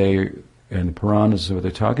Vedas, and the Puranas, so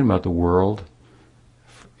they're talking about the world.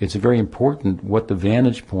 It's very important what the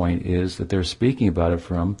vantage point is that they're speaking about it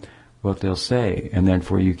from, what they'll say, and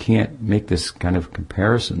therefore you can't make this kind of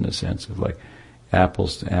comparison in the sense of like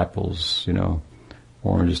apples to apples,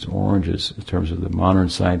 oranges to oranges, in terms of the modern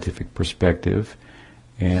scientific perspective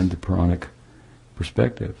and the Puranic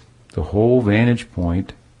perspective. The whole vantage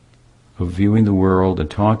point of viewing the world and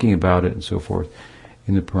talking about it and so forth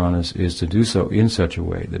in the Puranas is to do so in such a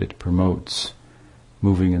way that it promotes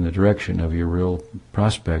moving in the direction of your real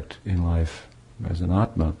prospect in life as an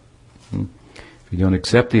Atma. If you don't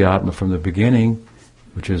accept the Atma from the beginning,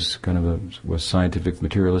 which is kind of a scientific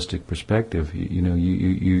materialistic perspective,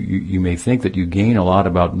 you may think that you gain a lot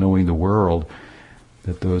about knowing the world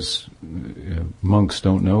that those monks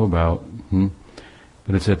don't know about,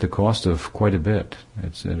 but it's at the cost of quite a bit.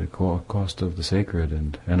 It's at a cost of the sacred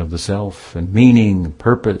and of the self and meaning, and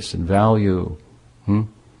purpose and value.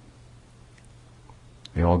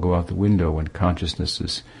 They all go out the window when consciousness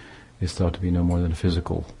is thought to be no more than a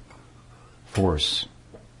physical force,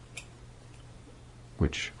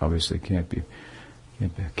 which obviously can't be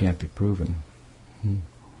proven, and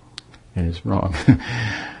is wrong.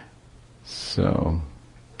 So,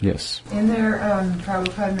 yes. In there,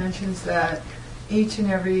 Prabhupada mentions that each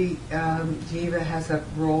and every jiva has a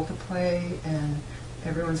role to play, and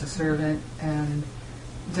everyone's a servant, and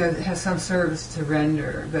has some service to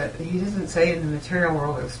render. But he doesn't say in the material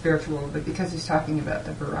world or the spiritual world, but because he's talking about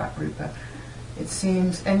the Bharat Rupa, it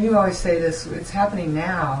seems, and you always say this, it's happening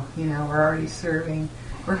now, we're serving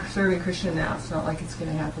Krishna now. It's not like it's going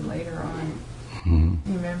to happen later on.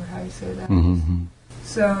 You remember how you say that?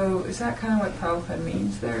 So is that kind of what Prabhupada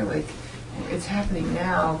means there? Like, it's happening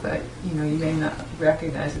now, but, you may not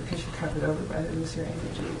recognize it because you're covered over by the looser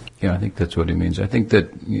energy. Yeah, I think that's what he means. I think that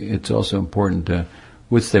it's also important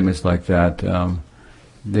with statements like that,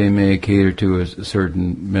 they may cater to a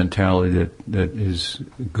certain mentality that is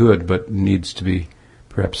good, but needs to be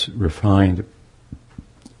perhaps refined.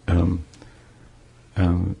 And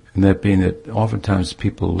that being that oftentimes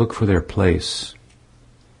people look for their place.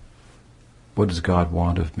 What does God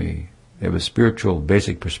want of me? They have a spiritual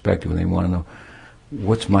basic perspective and they want to know,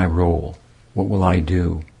 what's my role? What will I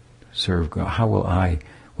do? Serve God?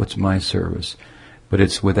 What's my service? But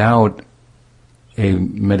it's without a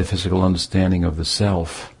metaphysical understanding of the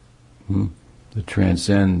self that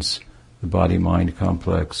transcends the body-mind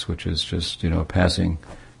complex, which is just, a passing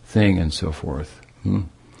thing and so forth.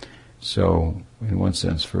 So, in one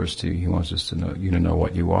sense, first he wants us to know, you to know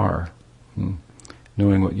what you are.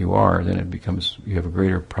 Knowing what you are, then it becomes, you have a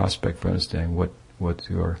greater prospect for understanding what's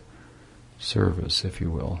your service, if you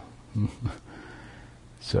will.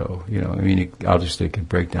 So, obviously it can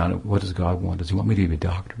break down, what does God want? Does he want me to be a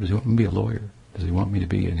doctor? Does he want me to be a lawyer? Does he want me to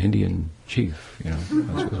be an Indian chief? As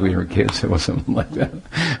we were kids, it was something like that.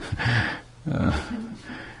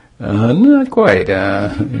 Not quite.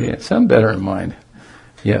 Some better in mind.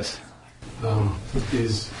 Yes.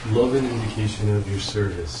 Is love an indication of your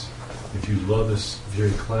service? If you love us, if you're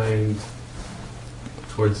inclined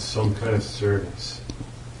towards some kind of service,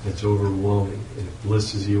 it's overwhelming and it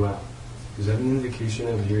blisses you out, is that an indication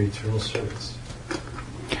of your eternal service?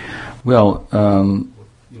 Well,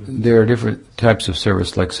 there are different types of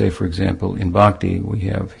service, like say, for example, in Bhakti we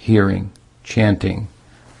have hearing, chanting,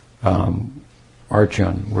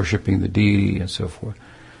 archan, worshipping the deity, and so forth.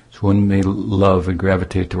 So one may love and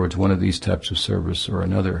gravitate towards one of these types of service or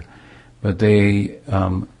another, but they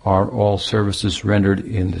are all services rendered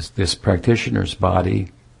in this practitioner's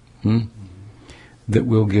body that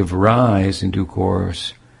will give rise in due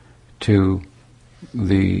course to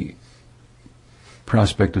the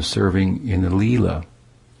prospect of serving in the Leela.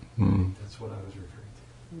 That's what I was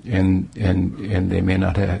referring to. And they may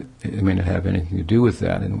not have anything to do with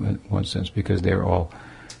that in one sense, because they're all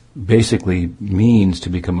basically means to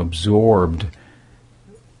become absorb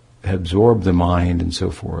the mind and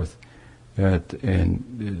so forth, and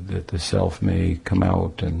that the self may come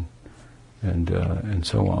out and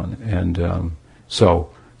so on. And so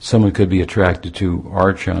someone could be attracted to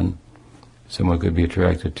archan, someone could be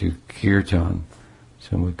attracted to kirtan,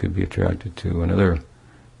 someone could be attracted to another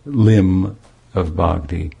limb of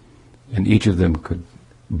bhakti, and each of them could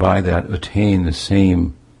by that attain the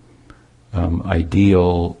same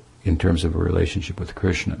ideal in terms of a relationship with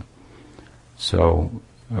Krishna. So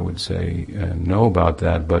I would say know about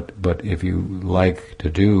that, but if you like to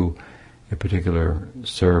do a particular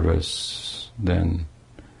service, then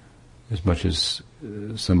as much as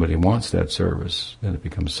somebody wants that service, then it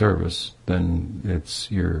becomes service, then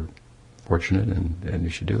you're fortunate and you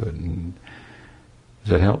should do it. And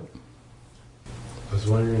does that help? I was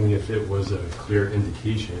wondering if it was a clear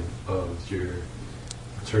indication of your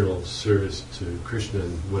eternal service to Krishna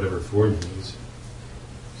in whatever form he is.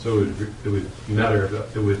 So it would matter,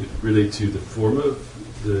 it would relate to the form of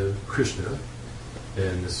the Krishna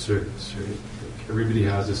and the service, right? Like everybody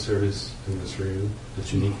has a service in this room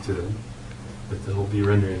that's unique to them, that they'll be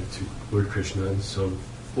rendering to Lord Krishna in some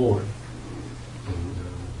form. And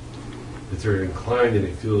if they're inclined and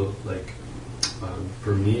they feel like,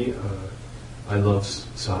 for me, I love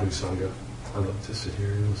sadhu sangha. I love to sit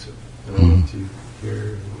here and listen, and I love to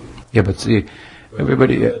hear. Yeah, but see,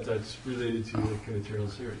 everybody. That's related to like an eternal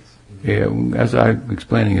service. Yeah, as I'm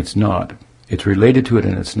explaining, it's not. It's related to it,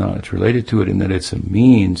 and it's not. It's related to it in that it's a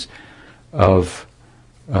means of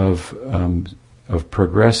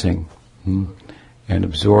progressing and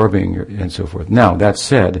absorbing and so forth. Now, that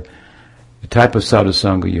said, the type of sadhu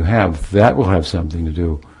sangha you have, that will have something to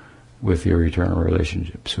do with your eternal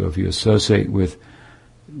relationship. So if you associate with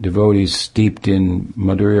devotees steeped in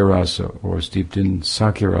Madhurya Rasa or steeped in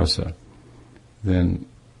Sakya Rasa, then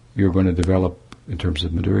you're going to develop in terms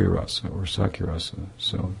of Madhurya Rasa or Sakya Rasa.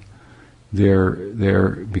 So they're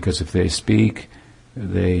because if they speak,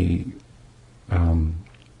 they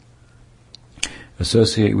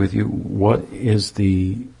associate with you. What is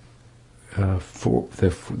the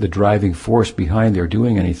driving force behind their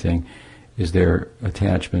doing anything is their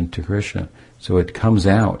attachment to Krishna. So it comes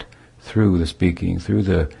out through the speaking, through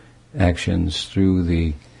the actions,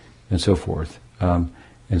 and so forth. And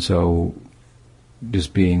so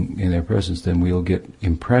just being in their presence, then we'll get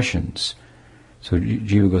impressions. So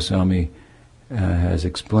Jiva Goswami has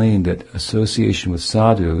explained that association with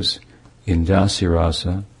sadhus in Dasya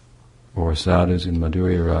Rasa, or sadhus in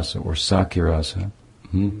Madhurya Rasa, or Sakya Rasa,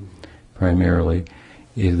 primarily,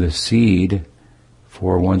 is the seed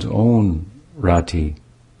for one's own rati,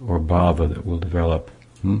 or bhava, that will develop.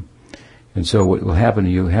 And so what will happen,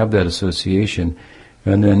 you have that association,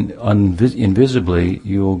 And then invisibly,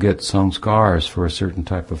 you'll get samskars for a certain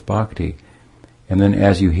type of bhakti. And then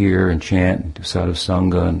as you hear and chant and do sadhu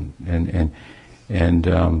sangha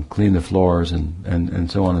and clean the floors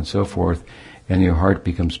and so on and so forth, and your heart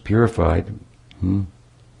becomes purified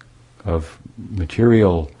of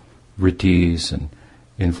material vrittis and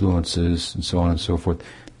influences and so on and so forth,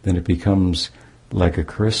 then it becomes like a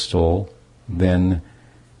crystal. Then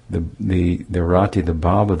the rati, the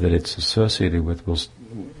bhava that it's associated with, will,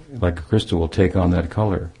 like a crystal, will take on that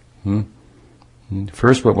color.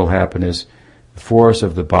 First, what will happen is the force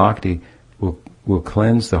of the bhakti will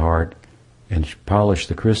cleanse the heart and polish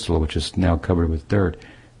the crystal, which is now covered with dirt.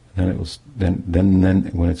 Then it will.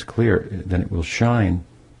 Then when it's clear, then it will shine.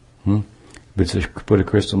 If you put a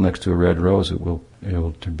crystal next to a red rose, it will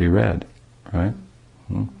be red, right?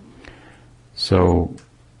 So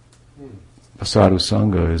sadhu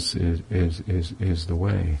sangha is the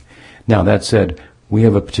way. Now that said, we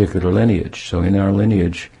have a particular lineage. So in our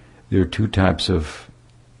lineage, there are two types of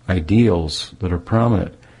ideals that are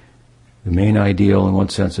prominent. The main ideal, in one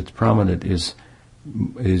sense, that's prominent is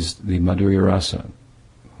the Madhurya rasa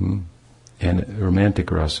and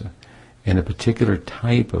romantic rasa, and a particular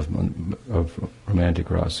type of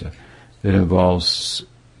romantic rasa that involves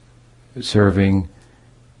serving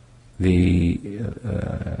the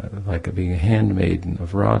like being a handmaiden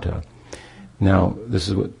of Radha. Now, this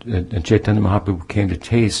is what and Chaitanya Mahaprabhu came to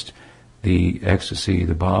taste the ecstasy,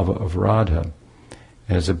 the bhava of Radha.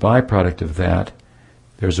 And as a byproduct of that,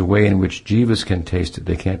 there's a way in which jivas can taste it.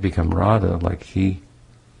 They can't become Radha like he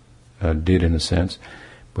did in a sense,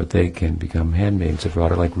 but they can become handmaidens of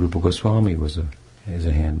Radha, like Rupa Goswami is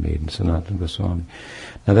a handmaiden, Sanatana Goswami.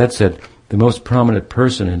 Now that said, the most prominent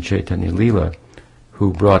person in Chaitanya Leela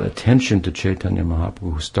who brought attention to Chaitanya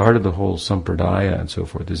Mahaprabhu, who started the whole sampradaya and so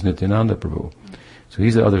forth, is Nityananda Prabhu. So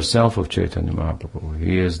he's the other self of Chaitanya Mahaprabhu.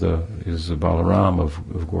 He is the Balarama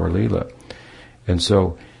of Gaur Leela. And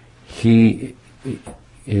so he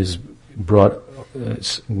is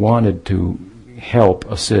wanted to help,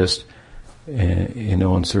 assist, in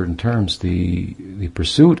uncertain terms, the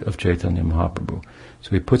pursuit of Chaitanya Mahaprabhu. So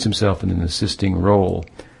he puts himself in an assisting role,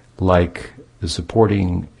 like the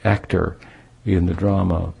supporting actor in the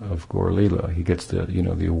drama of Gaur Leela. He gets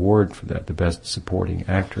the award for that, the best supporting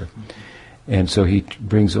actor. And so he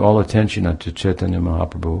brings all attention onto Chaitanya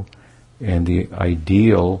Mahaprabhu and the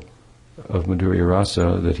ideal of Madhurya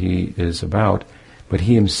Rasa that he is about, but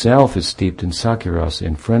he himself is steeped in Sakya Rasa,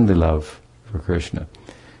 in friendly love for Krishna.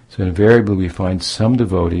 So invariably we find some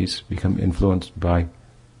devotees become influenced by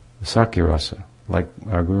the Sakya Rasa, like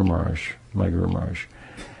our Guru Maharaj, my Guru Maharaj.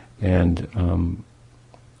 And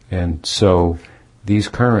so these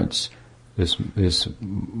currents, this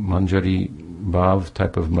Manjari Bhav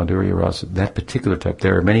type of Madhurya Rasa, that particular type,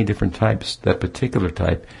 there are many different types, that particular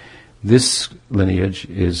type, this lineage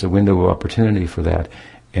is a window of opportunity for that.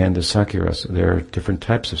 And the Sakya Rasa, there are different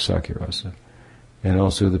types of Sakya Rasa. And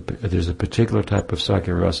also there's a particular type of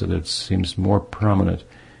Sakya Rasa that seems more prominent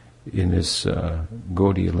in this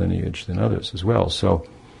Gaudiya lineage than others as well. So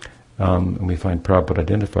and we find Prabhupada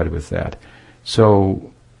identified with that.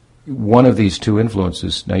 So one of these two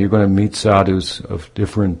influences, now you're going to meet sadhus of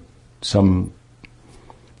different, some,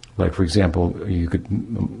 like for example, you could,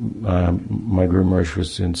 my Guru Maharaj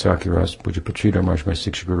was in Sakya Rasa, Puja Pachita Maharaj, my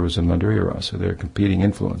Siksha Guru, was in Madhurya Rasa. They're competing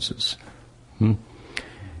influences.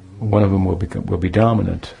 One of them will be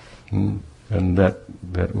dominant, and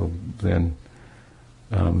that will then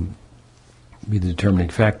be the determining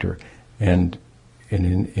factor. And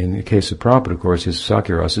in the case of Prabhupada, of course, his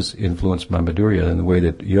Sakya Rasa is influenced by Madhurya in the way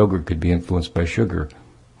that yogurt could be influenced by sugar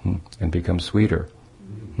and become sweeter.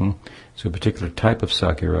 So a particular type of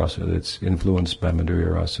Sakya Rasa that's influenced by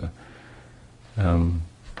Madhurya Rasa,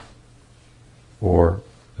 or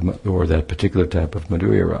that particular type of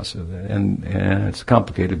Madhurya Rasa. And it's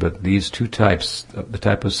complicated, but these two types, the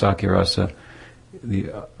type of Sakya Rasa, the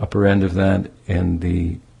upper end of that, and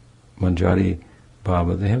the Manjari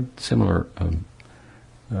Bhava, they have similar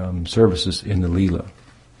services in the Leela.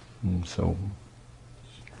 And so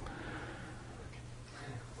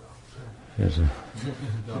there's a...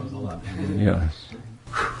 That was a lot. Yes.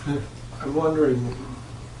 I'm wondering,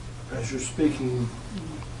 as you're speaking,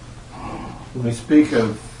 when we speak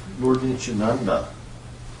of Lord Nityananda,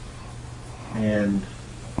 and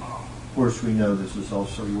of course we know this is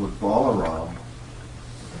also Lord Balarama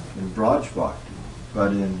in Braj Bhakti,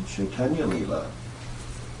 but in Chaitanya Leela,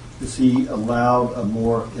 is he allowed a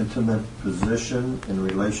more intimate position in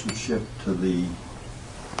relationship to the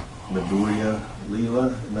Madhurya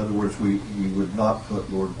Leela? In other words, we would not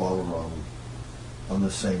put Lord Balarama on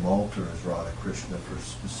the same altar as Radha Krishna for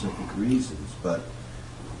specific reasons, but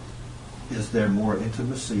is there more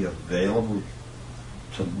intimacy available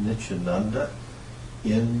to Nityananda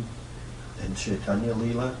in Chaitanya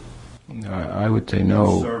Leela? I would say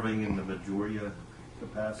no. Serving in the Madhurya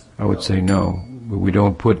capacity? I would say no. We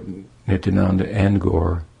don't put Nityananda and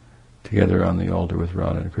Gaur together on the altar with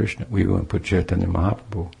Radha and Krishna. We go and put Chaitanya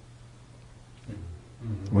Mahaprabhu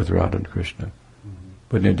with Radha and Krishna.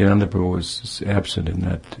 But Nityananda Prabhu was absent in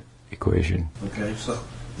that equation. Okay, so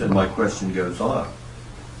then my question goes on.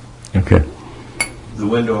 Okay. The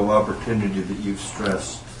window of opportunity that you've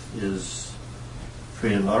stressed is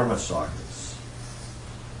Priyanarma Sakhas,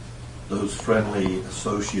 those friendly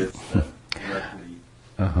associates that directly...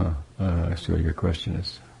 I see what your question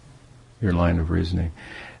is, your line of reasoning.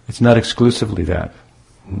 It's not exclusively that.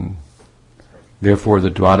 Therefore, the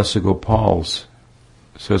Dwadasa Gopals,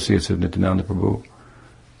 associates of Nityananda Prabhu,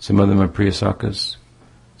 some of them are Priyasakhas,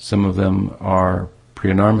 some of them are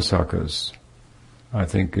Priyanarma Sakhas. I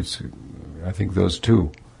think those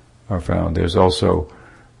two are found. There's also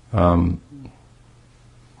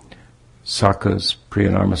Sakhas,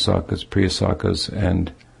 Priyanarma Sakhas, Priyasakhas,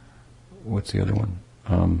 and what's the other one?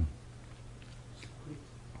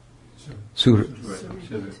 Surat,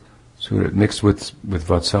 mixed with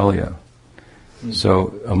Vatsalya.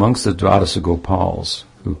 So amongst the Dwadasa Gopals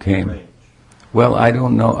who came, well, I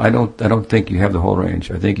don't know. I don't think you have the whole range.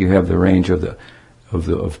 I think you have the range of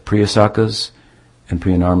Priyasakhas and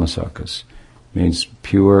Priyanarma Sakhas. Means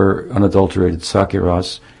pure, unadulterated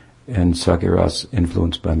Sakyaras and Sakyaras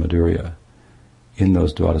influenced by Madhurya in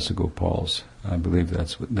those Dwadasa Gopals. I believe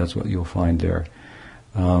that's what you'll find there.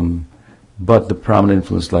 But the prominent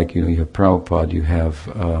influence, like you have Prabhupada, you have,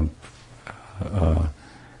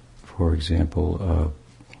 for example,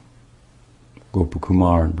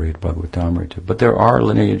 Gopakumar and Brihad Bhagavatamrita. But there are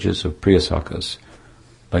lineages of Priyasakhas,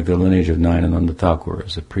 like the lineage of Nayananda Thakur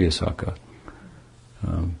is a Priyasakha.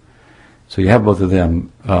 So you have both of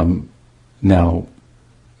them. Now,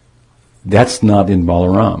 that's not in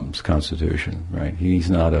Balaram's constitution, right? He's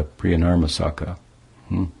not a Priyanarma Sakha.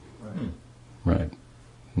 Right.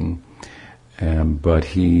 But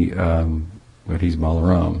he's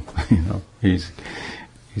Balaram. He's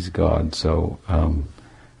God. So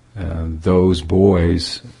those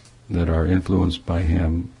boys that are influenced by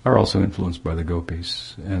him are also influenced by the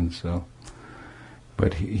gopis, and so.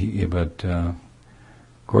 But of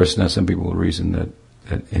course, now some people will reason that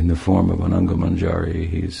in the form of an Anga Manjari,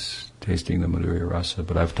 he's tasting the Madhurya Rasa.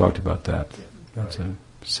 But I've talked about that. That's a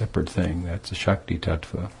separate thing. That's a Shakti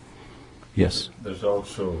Tattva. Yes. There's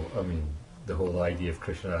also, the whole idea of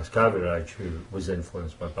Krishnadas Kaviraj, who was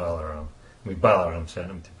influenced by Balaram. Balaram sent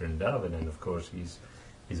him to Vrindavan, and of course he's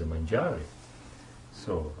a Manjari.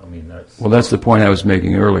 So, that's... Well, that's the point I was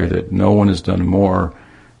making earlier, that no one has done more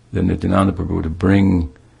than Nityananda Prabhu to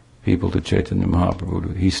bring people to Chaitanya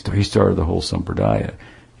Mahaprabhu. He started the whole sampradaya.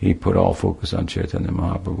 He put all focus on Chaitanya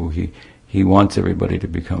Mahaprabhu. He wants everybody to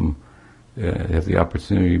become, have the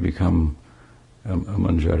opportunity to become a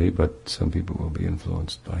Manjari, but some people will be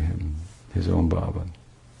influenced by him, his own bhava.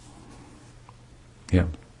 Yeah.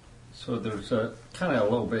 So there's a kind of a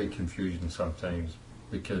little bit of confusion sometimes,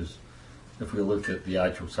 because if we look at the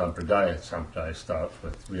actual sampradaya starts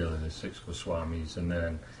with really the 6 Goswamis, and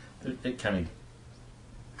then it kind of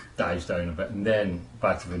dies down a bit, and then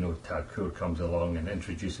Bhaktivinoda Thakur comes along and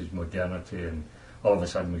introduces modernity, and all of a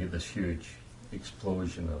sudden we get this huge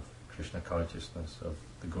explosion of Krishna consciousness of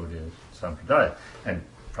the Gaudiya Sampradaya, and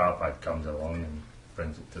Prabhupada comes along and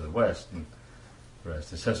brings it to the West, and the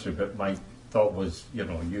rest is history. But my thought was,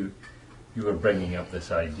 you were bringing up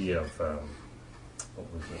this idea of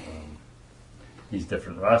these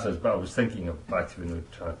different rasas, but I was thinking of Bhaktivinoda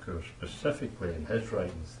Thakur specifically in his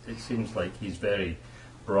writings. It seems like he's very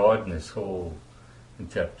broad in his whole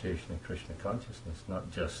interpretation of Krishna consciousness,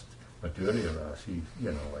 not just Madhurya Rasa,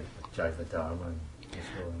 like Jaiva Dharma and so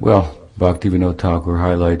on. Well, Bhaktivinoda Thakur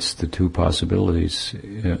highlights the two possibilities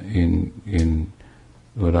in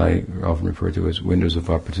what I often refer to as windows of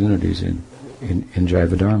opportunities in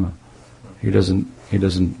Jaiva Dharma. He doesn't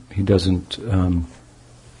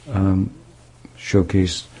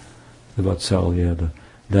showcase the Vatsalya, the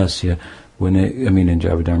Dasya. In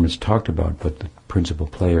Jaiva Dharma it's talked about, but the principal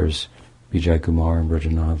players, Vijay Kumar and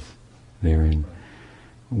Brajanath,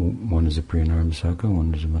 one is a Priyanarma Sakha,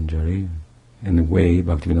 one is a Manjari. In the way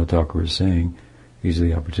Bhaktivinoda Thakur is saying, these are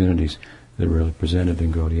the opportunities that are really presented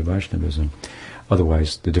in Gaudiya Vaishnavism.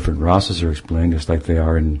 Otherwise, the different rasas are explained just like they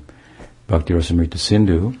are in Bhakti Rasamrita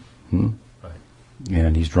Sindhu. Right.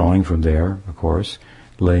 And he's drawing from there, of course,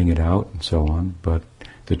 laying it out and so on. But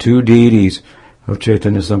the two deities of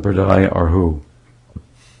Chaitanya Sampradaya are who?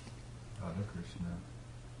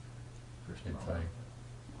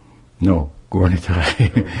 No,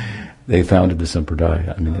 Gaur-Nitai. They founded the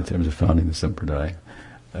Sampradaya. I mean, in terms of founding the Sampradaya.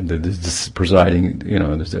 And this presiding,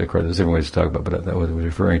 there's different ways to talk about, but that was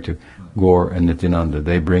referring to Gaur and Nityananda.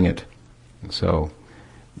 They bring it. So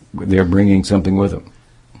they're bringing something with them.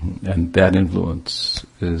 And that influence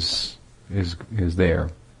is there.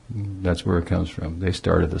 That's where it comes from. They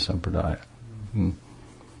started the Sampradaya.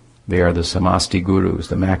 They are the samasti gurus,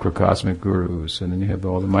 the macrocosmic gurus, and then you have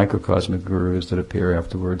all the microcosmic gurus that appear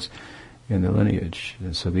afterwards in the lineage.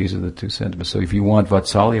 And so these are the two sentiments. So if you want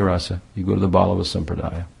Vatsalya Rasa, you go to the Balava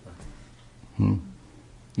Sampradaya.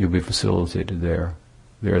 You'll be facilitated there.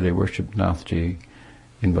 There they worship Nathji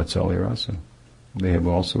in Vatsalya Rasa. They have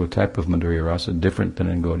also a type of Madhurya Rasa, different than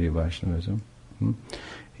in Gaudiya Vaishnavism.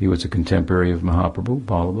 He was a contemporary of Mahaprabhu,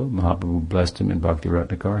 Balava. Mahaprabhu blessed him in Bhakti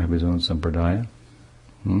Ratnakar, have his own Sampradaya.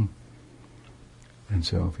 And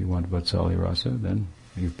so if you want Vatsalya Rasa, then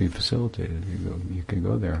you'll be facilitated. You can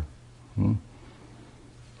go there.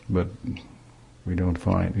 But we don't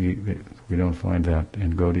find that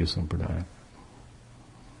in Gaudiya Sampradaya.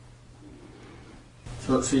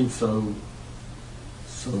 So it seems so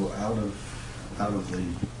out of the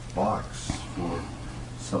box for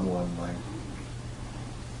someone like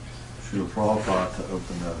Srila Prabhupada to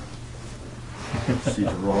open a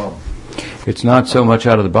Sita Ram. It's not so much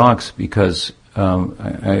out of the box because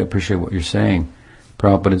I appreciate what you're saying.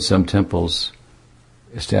 Prabhupada in some temples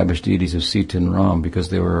established deities of Sita and Ram because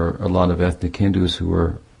there were a lot of ethnic Hindus who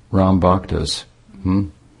were Ram Bhaktas,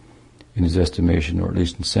 in his estimation, or at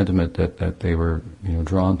least in sentiment, that they were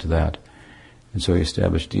drawn to that. And so he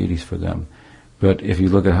established deities for them. But if you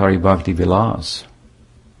look at Hari Bhakti Vilas,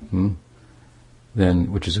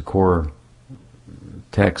 then, which is a core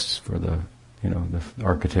text for the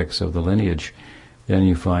architects of the lineage, then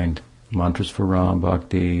you find mantras for Ram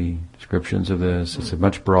Bhakti, descriptions of this. It's a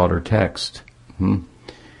much broader text.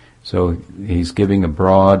 So he's giving a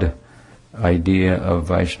broad idea of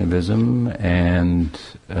Vaishnavism, and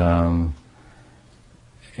then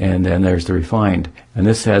there's the refined. And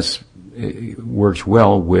this works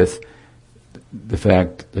well with the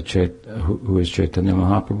fact that who is Chaitanya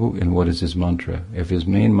Mahaprabhu and what is his mantra. If his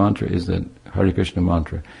main mantra is the Hare Krishna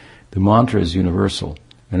mantra, the mantra is universal.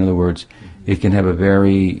 In other words, it can have a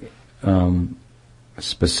very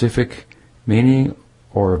specific meaning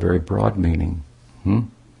or a very broad meaning.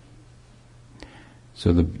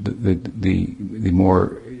 So the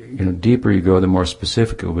more deeper you go, the more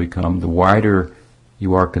specific it will become. The wider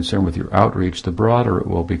you are concerned with your outreach, the broader it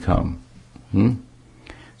will become.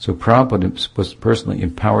 So Prabhupada was personally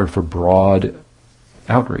empowered for broad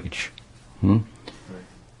outreach. And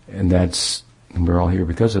we're all here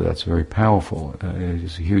because of that. It's very powerful.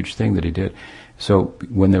 It's a huge thing that he did. So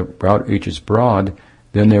when the outreach is broad,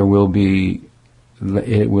 then it will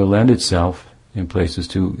lend itself in places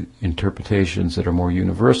to interpretations that are more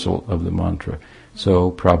universal of the mantra. So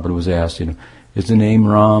Prabhupada was asked, is the name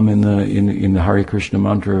Ram in the Hare Krishna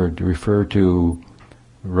mantra to refer to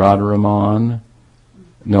Radharaman?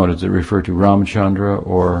 No, does it refer to Ramchandra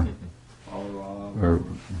or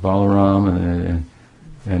Balaram?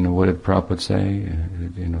 And what did Prabhupada say?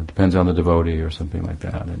 It depends on the devotee or something like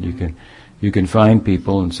that. And you can find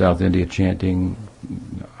people in South India chanting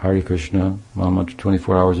Hare Krishna mantra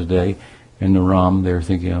 24 hours a day, and the Ram they're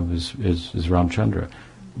thinking of is Ramchandra.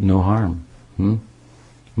 No harm.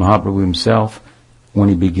 Mahaprabhu himself, when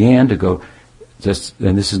he began to go,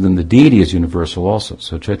 and this is then the deity is universal also.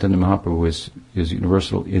 So Chaitanya Mahaprabhu is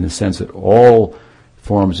universal in the sense that all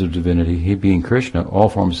forms of divinity, he being Krishna, all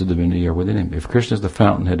forms of divinity are within him. If Krishna is the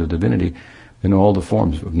fountainhead of divinity, then all the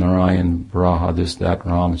forms of Narayan, Braha, this, that,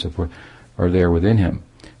 Ram, and so forth, are there within him.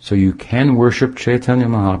 So you can worship Chaitanya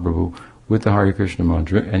Mahaprabhu with the Hare Krishna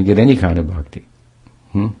mantra and get any kind of bhakti.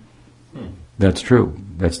 That's true.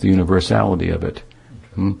 That's the universality of it.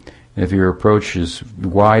 If your approach is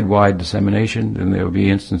wide dissemination, then there will be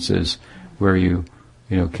instances where you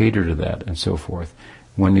cater to that and so forth.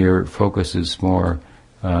 When your focus is more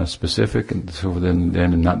specific, and so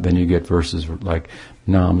then you get verses like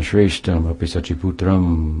Nam Shreshtam Api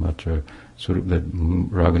Sachiputram, sort of that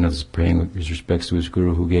Raghunath is praying with respects to his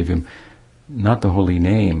guru, who gave him not the holy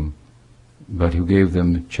name, but who gave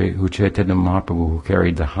them who Chaitanya Mahaprabhu, who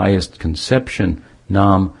carried the highest conception,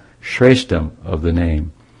 Nam Shreshtam, of the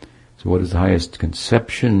name. So what is the highest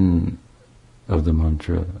conception of the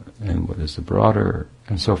mantra, and what is the broader,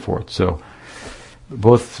 and so forth. So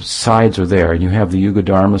both sides are there, and you have the Yuga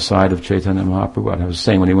Dharma side of Chaitanya Mahaprabhu. And I was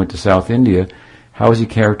saying, when he went to South India, how is he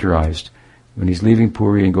characterized? When he's leaving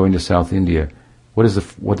Puri and going to South India, what is the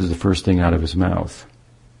first thing out of his mouth?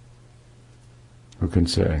 Who can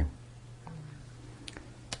say?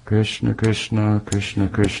 Krishna Krishna, Krishna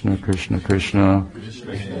Krishna, Krishna Krishna,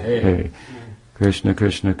 Hey. Krishna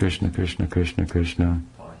Krishna, Krishna Krishna, Krishna Krishna,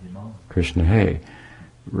 Krishna Hey.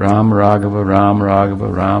 Ram Raghava, Ram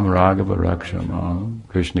Raghava, Ram Raghava Rakshamam.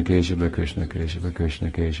 Krishna Keshava, Krishna Keshava, Krishna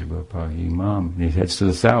Keshava Pahimam. And he heads to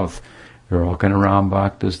the south. There are all kind of Ram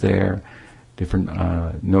Bhaktas there. Different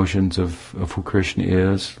notions of who Krishna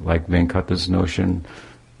is, like Venkata's notion,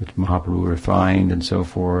 which Mahaprabhu refined and so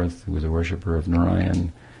forth. He was a worshipper of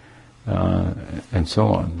Narayan, and so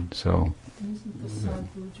on. So, isn't the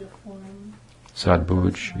Sadbhuja form?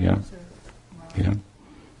 Sadbhuj,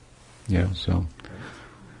 yeah. So,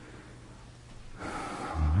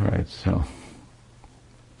 all right. So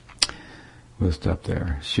we'll stop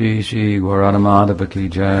there. Shri Shri Gaurana Madhava ki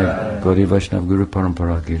jai, Gauri Vaishnav Guru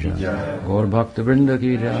Parampara ki jai, Gaur Bhakta Vrinda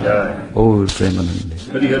ki jai, Gaur Premanande.